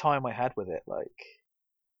just the time I had with it, like,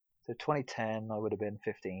 so 2010, I would have been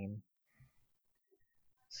 15.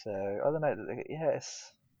 So I don't know. Yeah,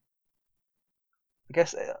 I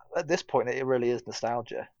guess at this point it really is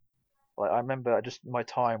nostalgia. Like I remember just my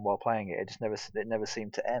time while playing it, it never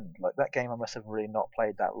seemed to end. Like that game, I must have really not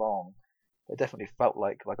played that long. It definitely felt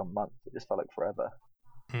like a month. It just felt like forever.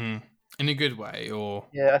 Mm. In a good way, or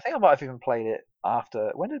Yeah, I think I might have even played it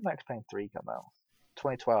after. When did Max Payne 3 come out?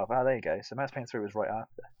 2012. Ah, there you go. So Max Payne 3 was right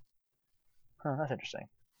after. Huh, that's interesting.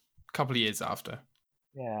 a couple of years after?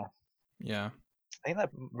 Yeah, Yeah. I think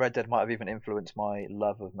that Red Dead might have even influenced my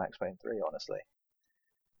love of Max Payne 3. Honestly,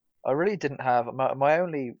 I really didn't have my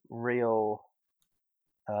only real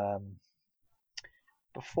um,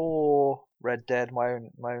 before Red Dead. My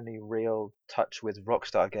only real touch with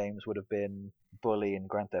Rockstar games would have been Bully and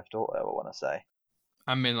Grand Theft Auto. I want to say,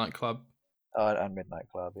 And Midnight Club. and Midnight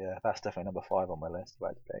Club. Yeah, that's definitely number 5 on my list. If I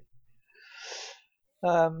had to pick.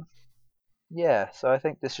 Um, yeah, so I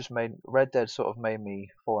think this just made Red Dead sort of made me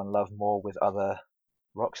fall in love more with other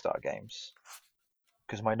Rockstar games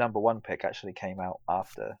because my number one pick actually came out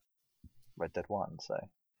after Red Dead One. So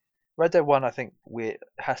Red Dead One, I think,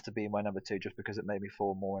 has to be my number two just because it made me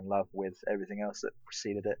fall more in love with everything else that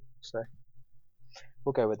preceded it. So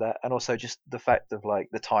we'll go with that, and also just the fact of like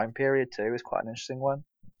the time period too is quite an interesting one.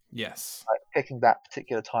 Yes. Like picking that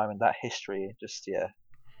particular time and that history, just yeah.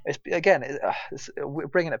 It's again, we're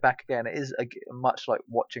bringing it back again. It is much like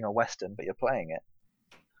watching a western, but you're playing it.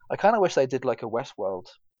 I kind of wish they did like a Westworld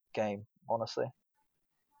game, honestly.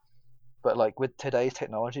 But like with today's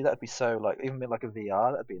technology, that'd be so like even with like a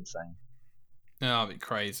VR, that'd be insane. No, it'd be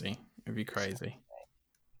crazy. It'd be crazy.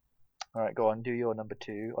 All right, go on, do your number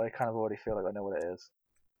two. I kind of already feel like I know what it is.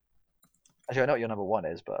 Actually, I know what your number one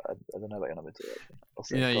is, but I don't know about your number two. Actually, I'll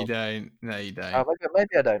say. No, Go you on. don't. No, you don't.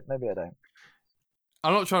 Maybe I don't. Maybe I don't.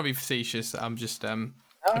 I'm not trying to be facetious. I'm just Oh,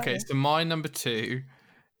 Okay, yeah. so my number 2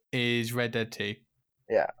 is Red Dead 2.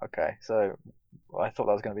 Yeah. Okay. So I thought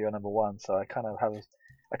that was going to be your number one. So I kind of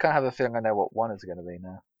have a feeling I know what one is going to be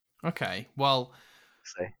now. Okay. Well,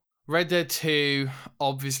 See. Red Dead 2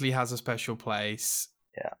 obviously has a special place.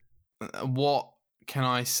 Yeah. What can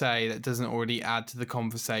I say that doesn't already add to the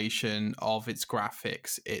conversation of its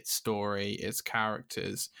graphics, its story, its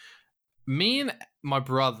characters? Me and my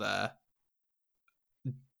brother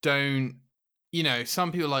don't,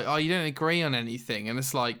 some people are like, oh, you don't agree on anything. And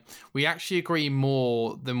it's like, we actually agree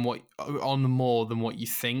more than what you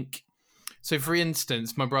think. So for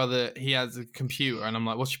instance, my brother, he has a computer and I'm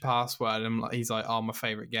like, what's your password? And he's like, oh, my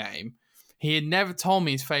favorite game. He had never told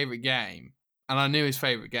me his favorite game. And I knew his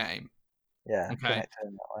favorite game. Yeah. Okay. Connect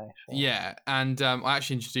in that way. Sure. Yeah. And I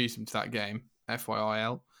actually introduced him to that game,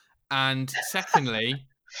 FYIL. And secondly,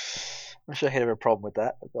 I'm sure he'd have a problem with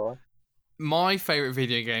that. But go on. my favorite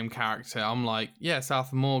video game character, I'm like, yeah, it's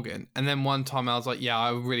Arthur Morgan. And then one time I was like, yeah,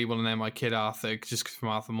 I really want to name my kid Arthur just from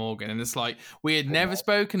Arthur Morgan. And it's like, we had never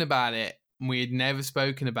spoken about it We had never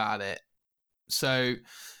spoken about it. So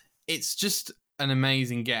it's just an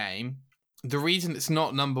amazing game. The reason it's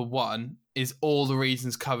not number one is all the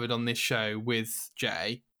reasons covered on this show with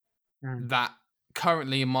Jay. That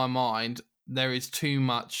currently in my mind, there is too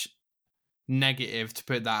much negative to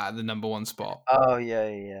put that at the number one spot. Oh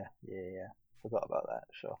yeah. Forgot about that.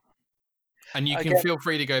 Sure. And you can Again, feel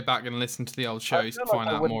free to go back and listen to the old I shows feel to like find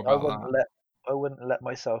out more about that. I wouldn't let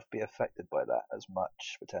myself be affected by that as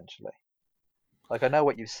much potentially. Like I know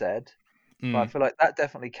what you said, but I feel like that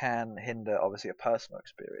definitely can hinder obviously a personal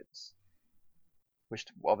experience, which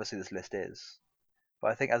obviously this list is.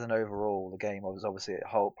 But I think as an overall, the game was obviously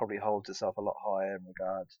probably holds itself a lot higher in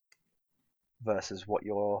regard versus what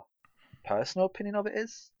your personal opinion of it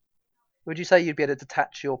is. Would you say you'd be able to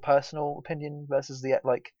detach your personal opinion versus the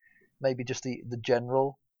like maybe just the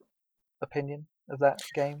general opinion of that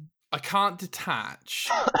game? I can't detach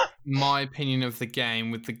my opinion of the game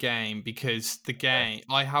with the game because the game,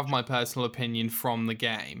 I have my personal opinion from the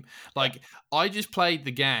game. Like, I just played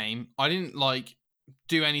the game. I didn't like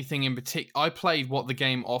do anything in particular. I played what the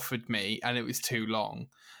game offered me, and it was too long.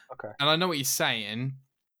 Okay. And I know what you're saying.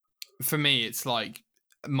 For me, it's like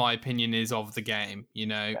my opinion is of the game, you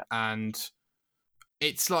know, Yeah. and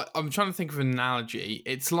it's like I'm trying to think of an analogy.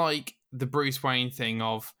 It's like the Bruce Wayne thing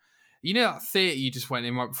of, you know, that theater you just went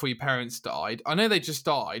in right before your parents died. I know they just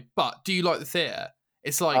died, but do you like the theater?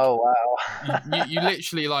 It's like Oh wow. you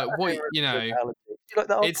literally like That's a what really you good know. analogy. Do you like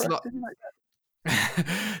the It's opera? like Did you like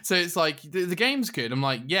that? so it's like the game's good. I'm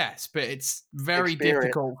like yes, but it's very Experience.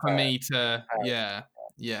 difficult for me to yeah.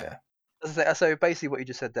 Yeah. So basically, what you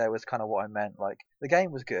just said there was kind of what I meant. Like the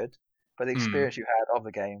game was good, but the Mm. experience you had of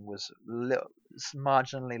the game was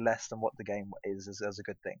marginally less than what the game is as a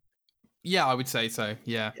good thing. Yeah, I would say so.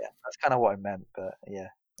 Yeah. Yeah, that's kind of what I meant. But yeah,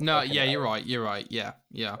 No, I can. yeah, you're right. You're right. Yeah,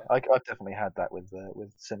 yeah. I've definitely had that with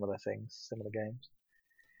similar things, similar games.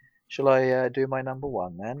 Shall I do my number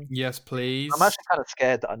one then? Yes, I'm please. actually kind of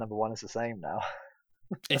scared that our number one is the same now.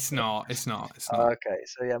 It's not. It's not. It's not. Okay,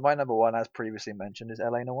 so yeah, my number one, as previously mentioned, is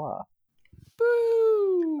LA Noire.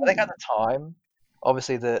 I think at Boo! the time,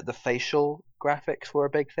 obviously the facial graphics were a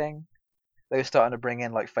big thing. They were starting to bring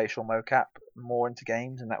in like facial mocap more into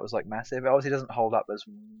games, and that was like massive. It obviously doesn't hold up as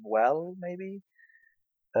well, maybe,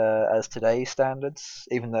 as today's standards,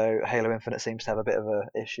 even though Halo Infinite seems to have a bit of a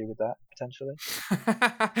issue with that potentially.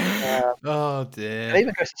 Uh, Oh and dear.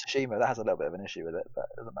 even Ghost of Tsushima, that has a little bit of an issue with it, but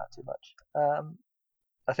it doesn't matter too much.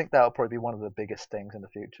 I think that'll probably be one of the biggest things in the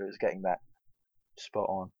future is getting that spot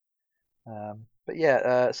on. But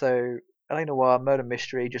yeah, so LA Noire, murder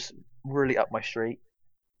mystery, just really up my street.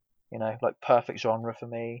 You know, like perfect genre for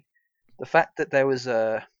me. The fact that there was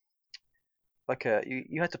you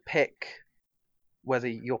had to pick whether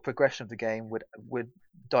your progression of the game would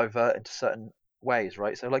divert into certain ways,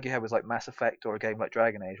 right? So like you had with like Mass Effect or a game like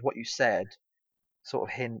Dragon Age, what you said sort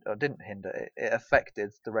of didn't hinder it. It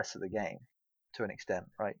affected the rest of the game to an extent,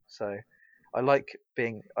 right? So I like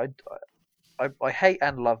being I hate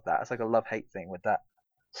and love that. It's like a love hate thing with that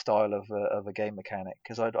style of a game mechanic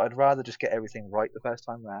because I'd rather just get everything right the first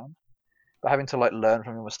time round. But having to like learn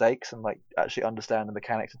from your mistakes and like actually understand the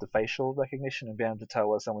mechanics of the facial recognition and be able to tell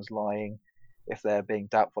whether someone's lying, if they're being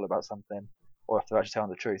doubtful about something, or if they're actually telling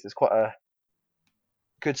the truth, is quite a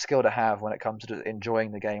good skill to have when it comes to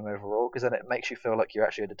enjoying the game overall. Because then it makes you feel like you're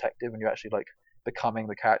actually a detective and you're actually like becoming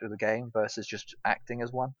the character of the game versus just acting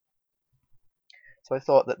as one. So I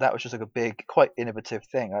thought that that was just like a big, quite innovative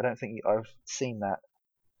thing. I don't think I've seen that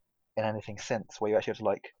in anything since, where you actually have to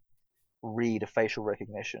like read a facial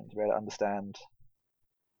recognition to be able to understand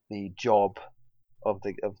the job of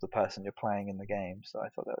the person you're playing in the game. So I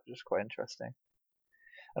thought that was just quite interesting.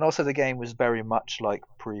 And also the game was very much like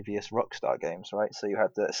previous Rockstar games, right? So you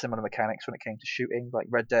had the similar mechanics when it came to shooting, like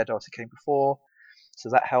Red Dead obviously came before, so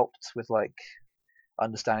that helped with like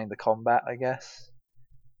understanding the combat, I guess.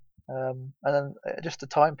 And then just the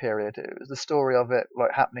time period, it was the story of it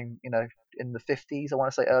like happening, you know, in the 50s. I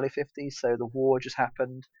want to say early 50s. So the war just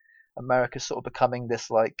happened. America's sort of becoming this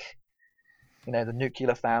like, you know, the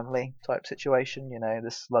nuclear family type situation. You know,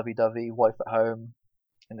 this lovey-dovey wife at home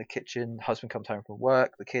in the kitchen, husband comes home from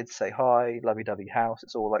work, the kids say hi, lovey-dovey house.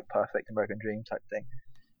 It's all like perfect American dream type thing.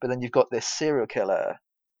 But then you've got this serial killer.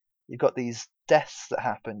 You've got these deaths that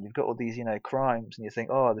happen. You've got all these, you know, crimes, and you think,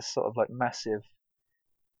 oh, this sort of like massive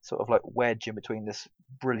sort of like wedge in between this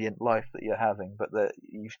brilliant life that you're having, but that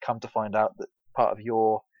you've come to find out that part of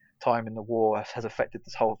your time in the war has affected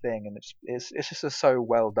this whole thing, and it's just a so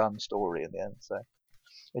well done story in the end. So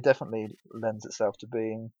it definitely lends itself to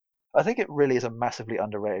being. I think it really is a massively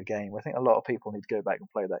underrated game. I think a lot of people need to go back and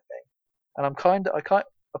play that game. And I kind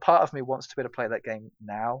a part of me wants to be able to play that game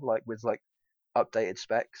now, like with like updated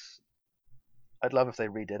specs. I'd love if they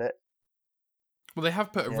redid it. Well, they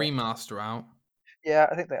have put a Yeah. remaster out Yeah,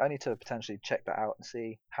 I need to potentially check that out and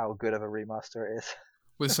see how good of a remaster it is.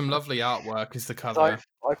 with some lovely artwork as the 'Cause cover.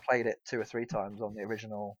 I've played it 2 or 3 times on the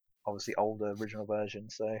original, obviously older original version.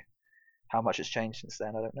 So how much it's changed since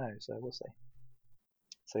then, I don't know. So we'll see.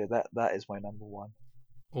 So yeah, that is my number one.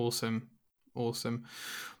 Awesome.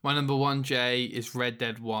 My number one, Jay, is Red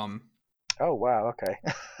Dead 1. Oh wow, okay.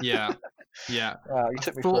 Yeah. Wow, you I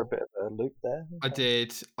took me for a thought bit of a loop there. I Okay.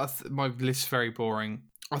 did. My list's very boring.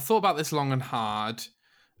 I thought about this long and hard,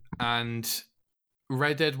 and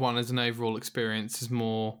Red Dead 1 as an overall experience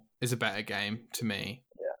is a better game to me.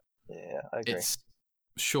 Yeah, I agree. It's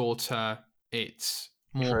shorter, it's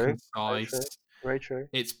more True. Very concise. true. Very true.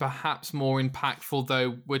 It's perhaps more impactful,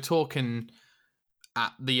 though we're talking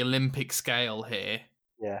at the Olympic scale here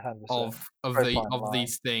Yeah, 100%. of Very fine line.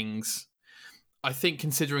 these things. I think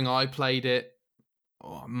considering I played it,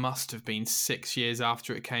 it must have been 6 years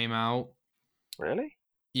after it came out. Really?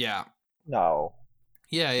 Yeah. No.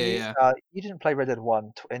 Yeah. You didn't play Red Dead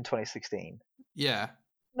 1 in 2016. Yeah.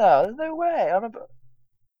 No, there's no way. I remember.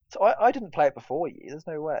 So I didn't play it before you. There's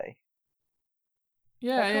no way.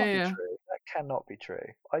 That can't be Yeah. true. That cannot be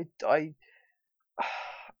true.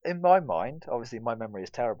 In my mind, obviously my memory is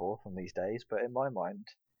terrible from these days, but in my mind,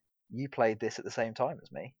 you played this at the same time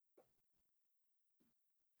as me.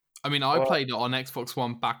 I mean, I Well, played it on Xbox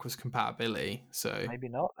One backwards compatibility, so maybe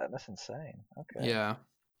not then. That's insane. Okay. yeah.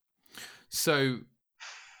 So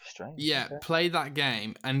Strange. yeah, Okay. play that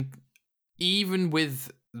game, and even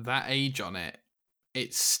with that age on it,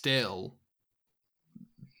 it's still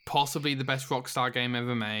possibly the best Rockstar game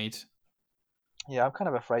ever made. Yeah, I'm kind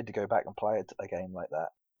of afraid to go back and play a game like that.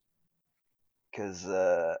 Because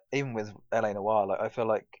even with LA Noire, like I feel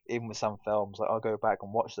like even with some films, like I'll go back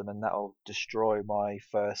and watch them, and that'll destroy my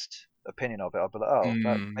first opinion of it. I'll be like, oh,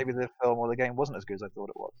 maybe the film or the game wasn't as good as I thought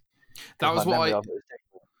it was. That Because was my what memory I. of it was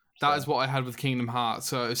different. That So, is what I had with Kingdom Hearts.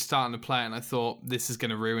 So I was starting to play it, and I thought, this is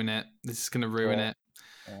going to ruin it. This is going to ruin yeah, it.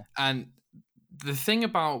 yeah, And the thing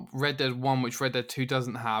about Red Dead 1, which Red Dead 2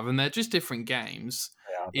 doesn't have, and they're just different games,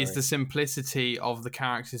 they are is very. the simplicity of the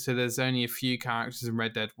characters. So there's only a few characters in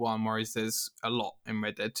Red Dead 1, whereas there's a lot in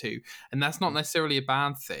Red Dead 2. And that's not necessarily a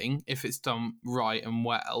bad thing if it's done right and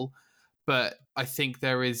well. But I think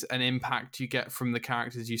there is an impact you get from the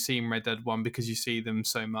characters you see in Red Dead 1 because you see them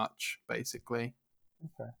so much, basically.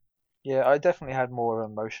 Okay. Yeah, I definitely had more of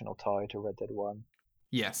an emotional tie to Red Dead 1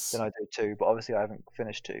 Yes. than I do 2, but obviously I haven't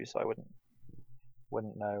finished 2, so I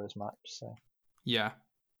wouldn't know as much. So Yeah.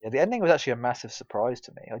 yeah, the ending was actually a massive surprise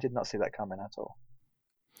to me. I did not see that coming at all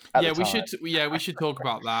at the Yeah, we time. should. Yeah, we should talk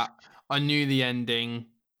about that. I knew the ending.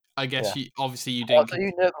 I guess Yeah. you obviously you Oh, didn't. so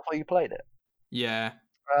you knew it before you played it? Yeah,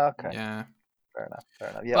 Okay, yeah. fair enough, fair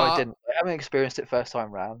enough. Yeah, I But didn't. I haven't experienced it first time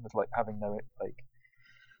round with like having no like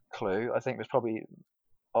clue. I think it was probably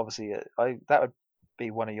obviously I that would be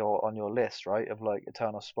one of your on your list, right? Of like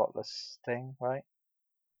Eternal Spotless thing, right?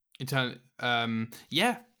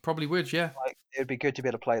 yeah, probably would. Yeah. Like it would be good to be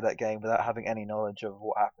able to play that game without having any knowledge of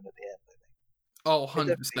what happened at the end. I think Oh, it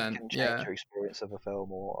definitely 100%. can change Yeah, your experience of a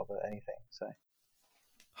film or of anything. So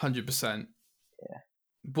 100%. yeah,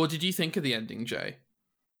 What did you think of the ending, Jay?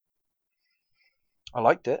 I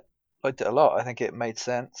liked it a lot. I think it made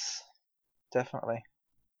sense. Definitely,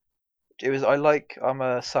 it was. I'm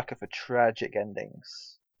a sucker for tragic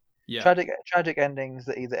endings. Yeah. Tragic endings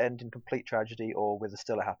that either end in complete tragedy or with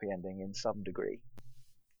still a happy ending in some degree.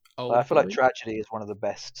 Oh I feel like boy. tragedy is one of the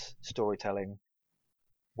best storytelling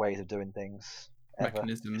ways of doing things ever.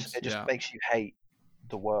 Mechanisms. It just Yeah. makes you hate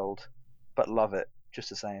the world, but love it just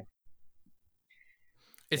the same.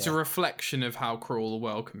 It's a Yeah. reflection of how cruel the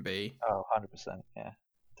world can be. Oh, 100%. Yeah,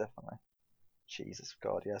 definitely. Jesus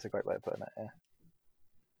God, yeah, that's a great way of putting it. Yeah.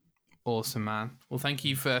 Awesome, man. Well, thank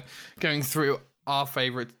you for going through our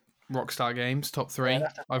favorite Rockstar games, top Yeah, three.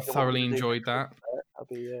 that's I've definitely what we're thoroughly gonna do enjoyed next week. that.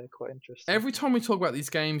 That'll be quite interesting. Every time we talk about these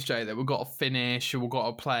games, Jay, that we've got to finish or we've got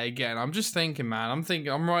to play again, I'm just thinking, man.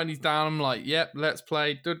 I'm writing these down. I'm like, yep, let's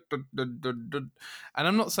play. And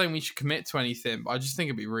I'm not saying we should commit to anything, but I just think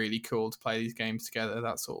it'd be really cool to play these games together.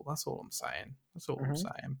 That's all. That's all I'm saying. That's all I'm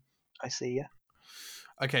saying. I see ya.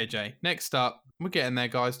 Okay, Jay. Next up, we're getting there,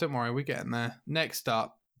 guys. Don't worry, we're getting there. Next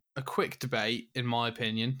up, a quick debate, in my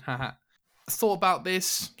opinion. I thought about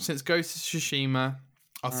this since Ghost of Tsushima.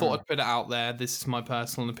 I thought I'd put it out there. This is my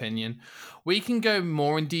personal opinion. We can go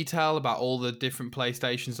more in detail about all the different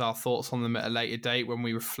PlayStations, our thoughts on them at a later date when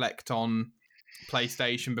we reflect on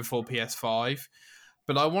PlayStation before PS5.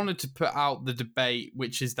 But I wanted to put out the debate,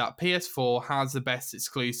 which is that PS4 has the best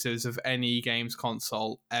exclusives of any games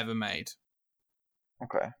console ever made.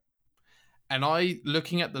 Okay. And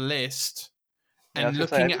looking at the list Yeah, I and was gonna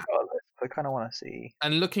say, have looking you at got a list? I kind of want to see.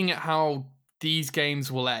 how these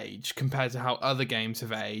games will age compared to how other games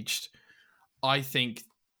have aged, I think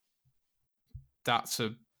that's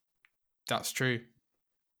true.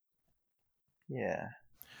 Yeah.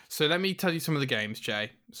 So let me tell you some of the games,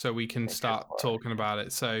 Jay, so we can Okay, go start for it. talking about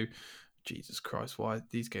it. So, Jesus Christ, why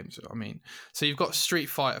these games? So you've got Street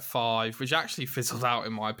Fighter 5, which actually fizzled out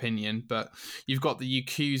in my opinion, but you've got the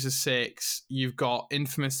Yakuza 6, you've got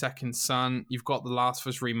Infamous Second Son, you've got The Last of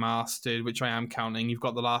Us Remastered, which I am counting, you've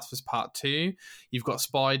got The Last of Us Part 2, you've got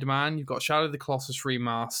Spider-Man, you've got Shadow of the Colossus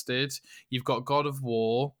Remastered, you've got God of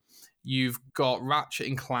War, you've got Ratchet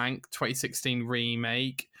and Clank 2016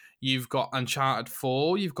 Remake, you've got Uncharted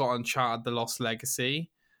 4, you've got Uncharted The Lost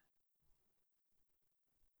Legacy,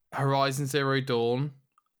 Horizon Zero Dawn,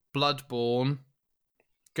 Bloodborne,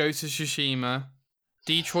 Ghost of Tsushima,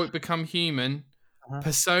 Detroit Become Human, Mhm.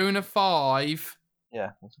 Persona 5,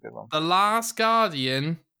 Yeah, that's a good one. The Last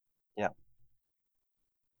Guardian, Yeah.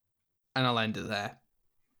 and I'll end it there.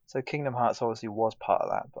 So Kingdom Hearts obviously was part of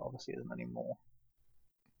that, but obviously isn't anymore.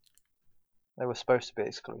 They were supposed to be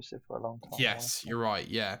exclusive for a long time. Yes, you're right,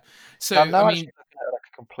 yeah. So So, I'm now I actually mean, looking at like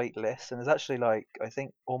a complete list, and there's actually like I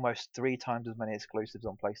think almost 3 times as many exclusives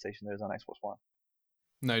on PlayStation there is on Xbox One.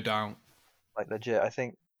 no doubt. Like legit, I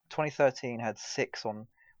think 2013 had 6 on.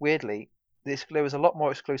 Weirdly, there was a lot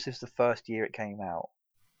more exclusives the first year it came out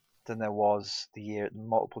than there was the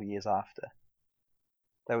multiple years after.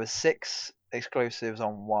 There was 6 exclusives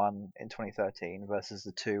on one in 2013 versus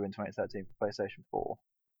the 2 in 2013 for PlayStation 4.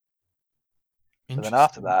 But then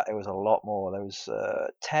after Interesting. that, it was a lot more. There was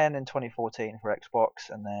 10 in 2014 for Xbox,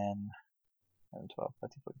 and then 12,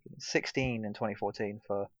 13, 14, 16 in 2014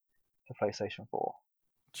 for PlayStation 4.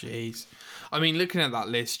 Jeez. I mean, looking at that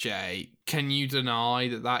list, Jay, can you deny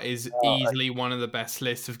that that is Oh, easily one of the best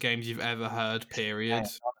lists of games you've ever heard, period?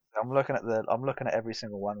 I'm looking at every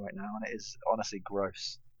single one right now, and it is honestly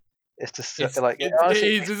gross. It's just It's like it it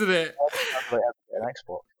honestly is, makes isn't me it? sound like I ever get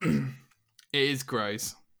an Xbox. It is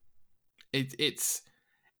gross.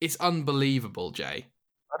 It's unbelievable, Jay.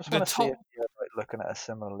 I just The want to see top if you're like looking at a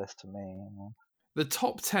similar list to me. You know? the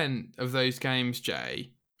top 10 of those games,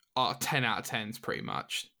 Jay, are 10 out of 10s pretty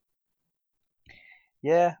much.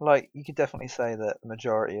 Yeah, like you could definitely say that the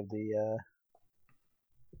majority of the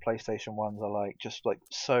PlayStation ones are like just like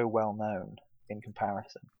so well known in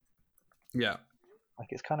comparison. Yeah. Like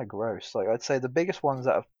it's kind of gross. Like I'd say the biggest ones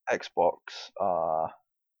out of Xbox are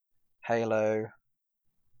Halo,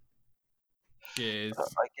 Gears,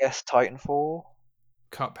 I guess Titanfall.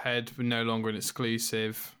 Cuphead were no longer an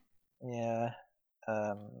exclusive. Yeah.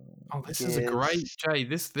 Oh, this is a great, Gears. Jay.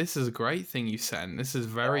 This is a great thing you sent. This is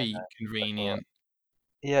very convenient.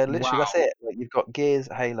 Yeah, literally Wow. that's it. Like you've got Gears,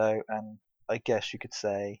 Halo, and I guess you could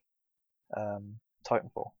say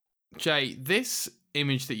Titanfall. Jay, this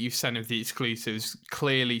image that you've sent of the exclusives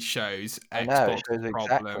clearly shows I know it Xbox's shows exactly.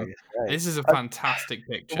 problem. It's great. This is a I, fantastic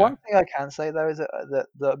the picture. one thing I can say though is that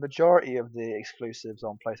the majority of the exclusives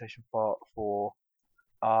on PlayStation 4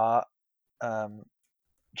 are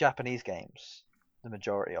Japanese games. The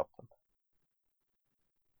majority of them.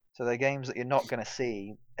 So they're games that you're not going to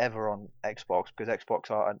see ever on Xbox because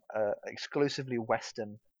Xbox are an exclusively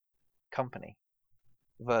Western company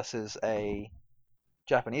versus a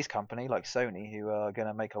Japanese company like Sony who are going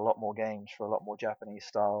to make a lot more games for a lot more Japanese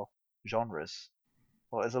style genres.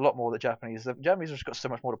 Well, there's a lot more that the Japanese have just got so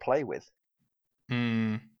much more to play with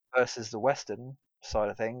Hmm. versus the Western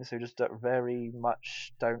side of things who just very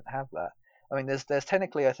much don't have that. I mean, there's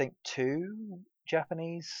technically I think 2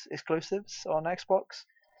 Japanese exclusives on Xbox,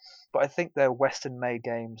 but I think they're Western made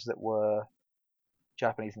games that were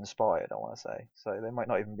Japanese inspired, I want to say. So they might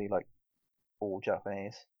not even be like all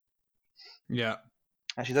Japanese. Yeah.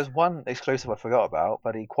 Actually, there's one exclusive I forgot about,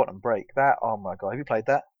 buddy. Quantum Break. That, oh my god, have you played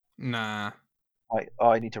that? Nah.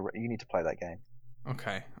 You need to play that game.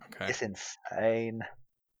 Okay. Okay. It's insane.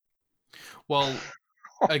 Well,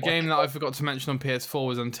 Oh a my game that god. I forgot to mention on PS4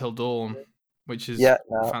 was Until Dawn, which is Yeah,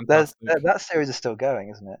 no, fantastic. that series is still going,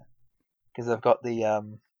 isn't it? Because they've got the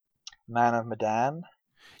Man of Medan,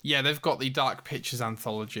 Yeah, they've got the Dark Pictures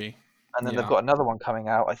anthology. and then they've Yeah. got another one coming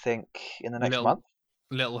out, I think, in the next Little month.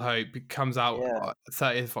 Little Hope. It comes out Yeah,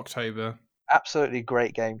 30th of October. absolutely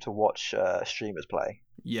great game to watch streamers play.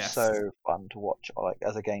 Yes. So fun to watch, like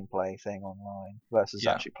as a gameplay thing online versus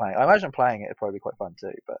Yeah. actually playing. I imagine playing it would probably be quite fun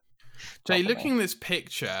too, but Jay, not for me. looking at this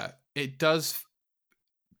picture, it does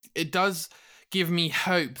give me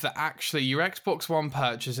hope that actually your Xbox One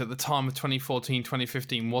purchase at the time of 2014,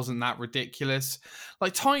 2015 wasn't that ridiculous.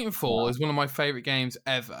 Like Titanfall No. is one of my favorite games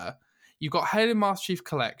ever. You've got Halo Master Chief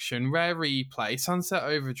Collection, Rare Replay, Sunset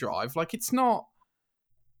Overdrive. Like, it's no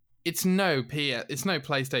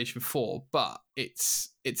PlayStation 4, but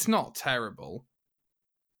it's not terrible.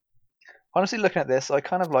 Honestly, looking at this, I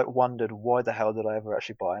kind of like wondered why the hell did I ever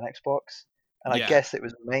actually buy an Xbox? And I Yeah. guess it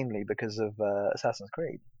was mainly because of Assassin's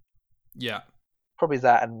Creed. Yeah. Probably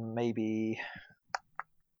that, and maybe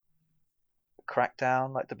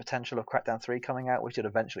Crackdown, like the potential of Crackdown 3 coming out, which did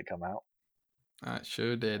eventually come out. It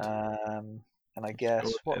sure did. And I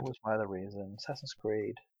guess what was my other reason? Assassin's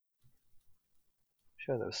Creed. I'm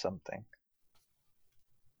sure there was something.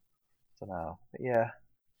 I don't know. But yeah.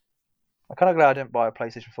 I'm kind of glad I didn't buy a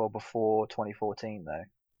PlayStation 4 before 2014, though.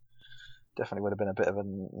 Definitely would have been a bit of a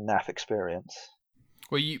naff experience.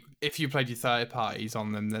 Well, if you played your third parties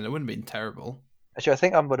on them, then it wouldn't have been terrible. Actually, I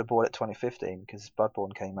think I would have bought it 2015 because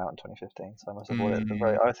Bloodborne came out in 2015, so I must have bought it at the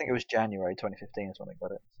very. I think it was January 2015 is when I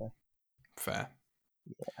got it. So. Fair.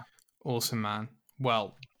 Yeah. Awesome, man.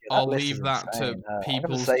 Well, yeah, I'll leave that to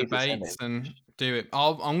people's debates and do it.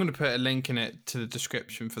 I'm going to put a link in it to the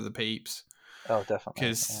description for the peeps. Oh, definitely.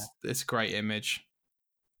 Because it's a great image.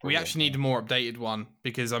 Brilliant, we actually need a more updated one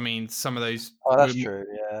because, I mean, some of those... Oh, that's true,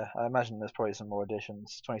 yeah. I imagine there's probably some more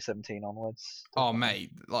editions, 2017 onwards. Definitely. Oh,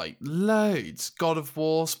 mate, like, loads. God of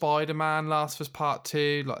War, Spider-Man, Last of Us Part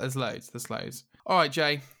 2. Like, there's loads. All right,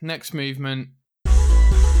 Jay, next movement.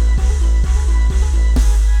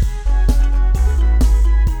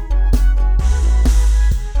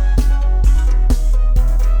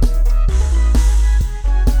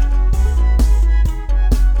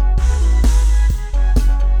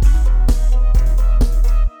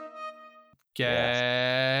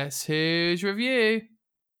 Guess whose review?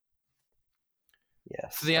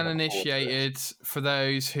 Yes. For the uninitiated, for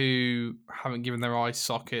those who haven't given their eye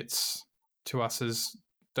sockets to us as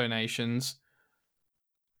donations,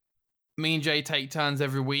 me and Jay take turns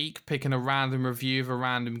every week picking a random review of a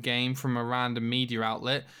random game from a random media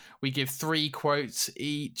outlet. We give 3 quotes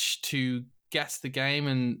each to guess the game,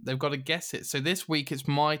 and they've got to guess it. So this week it's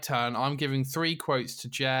my turn. I'm giving 3 quotes to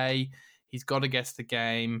Jay. He's got to guess the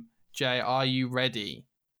game. Jay, are you ready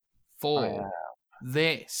for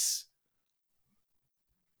this?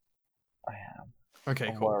 I am. Okay,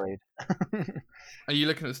 I'm cool. worried. Are you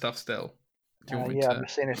looking at stuff still? Do you want me to... I'm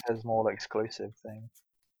just seeing if there's more like exclusive thing.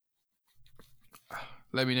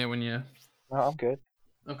 Let me know when you're... No, I'm good.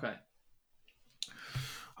 Okay.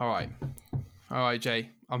 All right,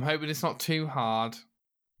 Jay. I'm hoping it's not too hard.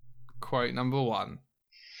 Quote number 1.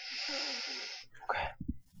 Okay.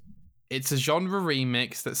 It's a genre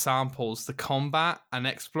remix that samples the combat and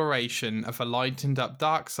exploration of a lightened up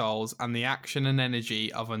Dark Souls and the action and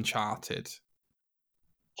energy of Uncharted.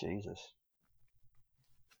 Jesus.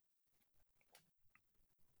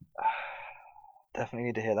 Definitely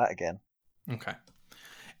need to hear that again. Okay.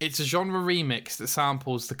 It's a genre remix that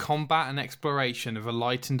samples the combat and exploration of a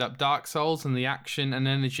lightened up Dark Souls and the action and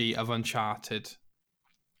energy of Uncharted.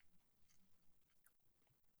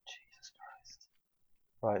 Jesus Christ.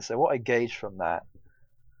 Right, so what I gauged from that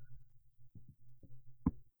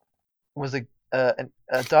was a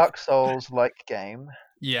Dark Souls-like game.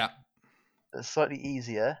 Yeah. That's slightly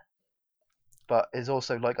easier, but is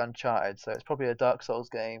also like Uncharted. So it's probably a Dark Souls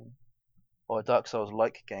game or a Dark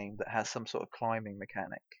Souls-like game that has some sort of climbing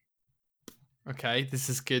mechanic. Okay, this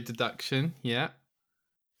is good deduction. Yeah.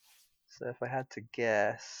 So if I had to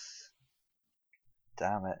guess,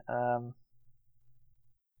 damn it,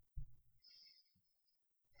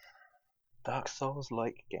 Dark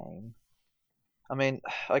Souls-like game. I mean,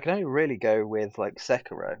 I can only really go with like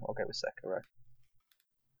Sekiro. I'll go with Sekiro.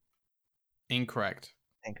 Incorrect.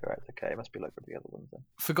 Okay, it must be like the other ones then.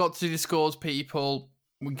 Forgot to do the scores, people.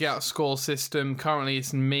 We get a score system. Currently,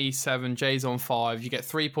 it's me 7, Jay's on 5. You get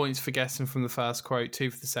 3 points for guessing from the first quote,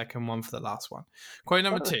 2 for the second, 1 for the last one. Quote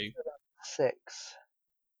number 2. 6.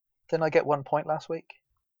 Didn't I get 1 point last week?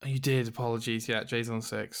 Oh, you did. Apologies. Yeah, Jay's on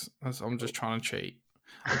 6. I'm just trying to cheat.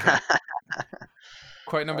 Okay.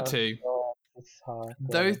 Quote number 2.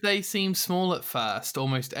 Though they seem small at first,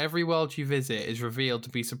 almost every world you visit is revealed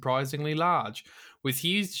to be surprisingly large. With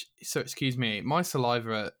huge... So, excuse me, my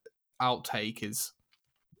saliva outtake is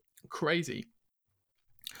crazy.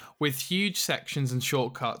 With huge sections and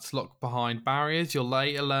shortcuts locked behind barriers, you'll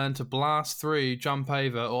later learn to blast through, jump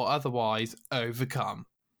over, or otherwise overcome.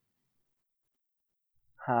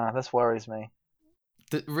 This worries me.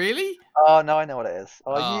 Really? Oh, no, I know what it is.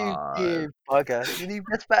 You bugger.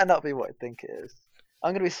 This better not be what I think it is.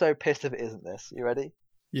 I'm going to be so pissed if it isn't this. You ready?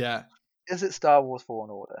 Yeah. Is it Star Wars Fallen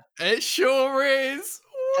Order? It sure is.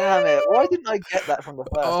 Damn it. Why didn't I get that from the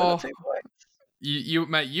first? I got 2 points.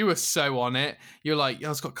 Mate, you were so on it. You're like,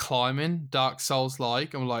 it's got climbing, Dark Souls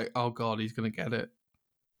like. I'm like, oh god, he's gonna get it.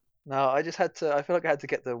 No, I just had to. I feel like I had to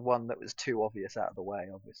get the one that was too obvious out of the way.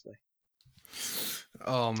 Obviously.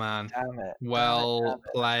 Oh man, Damn it! Damn it! Damn well it! I still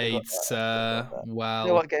got played, that. I still got sir. that. You know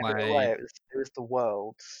Well what gave it away? played. It was the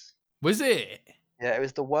worlds. Was it? Yeah, it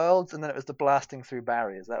was the worlds, and then it was the blasting through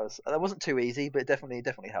barriers. That wasn't too easy, but it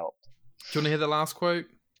definitely helped. Do you want to hear the last quote?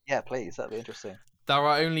 Yeah, please. That'd be interesting. There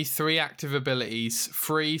are only 3 active abilities: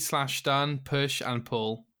 free/stun, push, and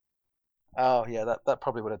pull. Oh yeah, that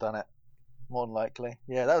probably would have done it. More than likely.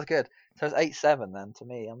 Yeah, that was good. So it's 8-7 then to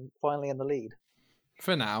me. I'm finally in the lead.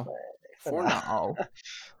 For now. For For now.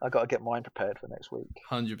 I got to get mine prepared for next week.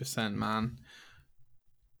 100%, man.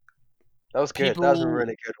 That was good. That was a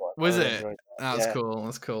really good one. Was I really it? enjoyed that. That's Yeah. cool.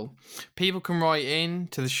 That's cool. People can write in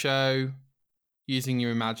to the show using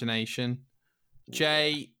your imagination.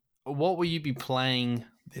 Jay, what will you be playing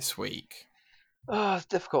this week? Oh, it's a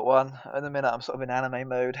difficult one. At the minute, I'm sort of in anime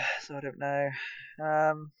mode, so I don't know.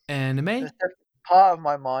 Anime? Part of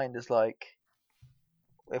my mind is like,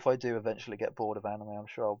 if I do eventually get bored of anime, I'm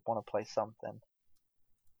sure I'll want to play something.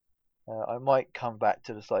 I might come back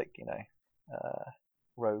to just like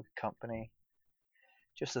Rogue Company,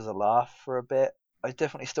 just as a laugh for a bit. I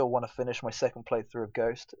definitely still want to finish my second playthrough of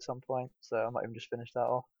Ghost at some point, so I might even just finish that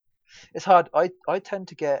off. It's hard. I tend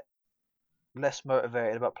to get less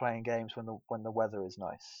motivated about playing games when the weather is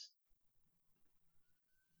nice.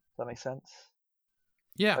 Does that make sense?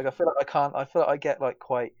 Yeah. Like I feel like I can't. I feel like I get like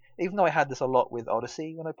quite. Even though I had this a lot with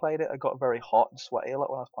Odyssey when I played it, I got very hot and sweaty a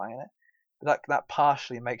lot when I was playing it. But that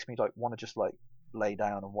partially makes me like want to just like lay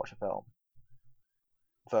down and watch a film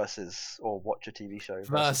or watch a TV show versus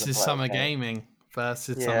Versus play a summer game. gaming.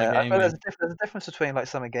 Versus summer Yeah, I feel gaming. there's a difference between like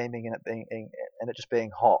summer gaming and it just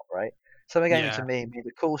being hot, right? Summer gaming to Yeah. me means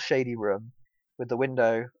a cool shady room with the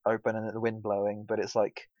window open and the wind blowing, but it's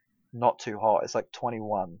like not too hot. It's like 20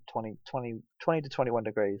 to 21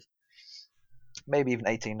 degrees, maybe even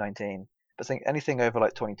 18, 19. But I think anything over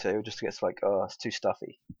like 22 just gets like, oh, it's too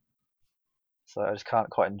stuffy. So I just can't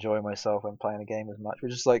quite enjoy myself when playing a game as much,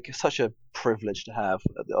 which is like such a privilege to have,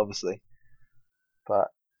 obviously. But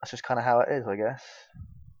that's just kind of how it is, I guess.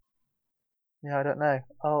 Yeah, I don't know.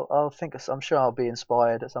 I'll think. I'm sure I'll be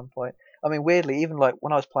inspired at some point. I mean, weirdly, even like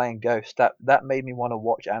when I was playing Ghost, that made me want to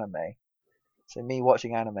watch anime. So me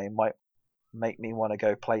watching anime might make me want to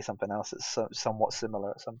go play something else that's somewhat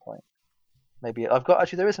similar at some point. Maybe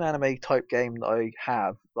there is an anime type game that I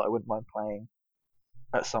have that I wouldn't mind playing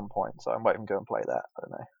at some point. So I might even go and play that. I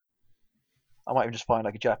don't know. I might even just find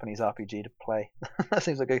like a Japanese RPG to play. That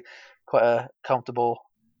seems like quite a comfortable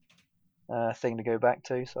thing to go back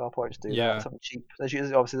to, so I'll probably just do that. Yeah. Something cheap.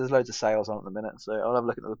 Obviously, there's loads of sales on at the minute, so I'll have a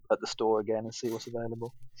look at the store again and see what's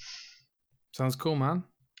available. Sounds cool, man.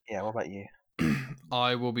 Yeah, what about you?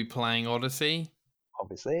 I will be playing Odyssey.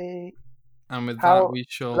 Obviously. And with that, we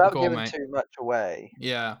shall Without go on, giving mate. too much away,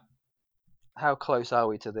 Yeah. how close are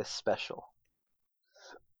we to this special?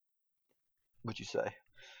 Would you say?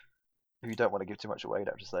 If you don't want to give too much away, you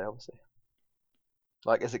don't have to say, obviously.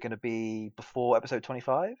 Like, is it going to be before episode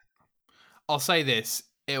 25? I'll say this.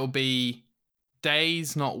 It'll be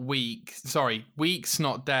days, not weeks. Sorry, weeks,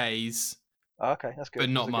 not days. Oh, okay, that's good. But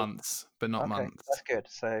not months. Okay, that's good.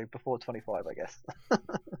 So before 25, I guess.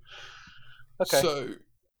 Okay. So,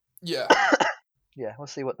 yeah. Yeah, we'll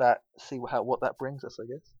see what that brings us, I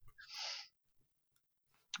guess.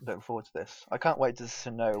 Looking forward to this. I can't wait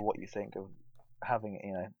to know what you think of having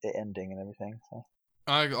it ending and everything. So.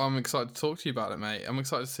 I'm excited to talk to you about it, mate. I'm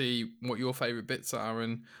excited to see what your favourite bits are,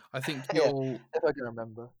 and I think Yeah, you'll. if I can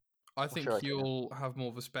remember. I think sure you'll have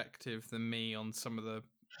more perspective than me on some of the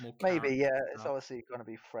more. Maybe, yeah. Stuff. It's obviously going to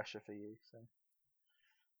be fresher for you, so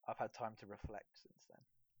I've had time to reflect since then.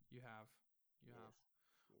 You have.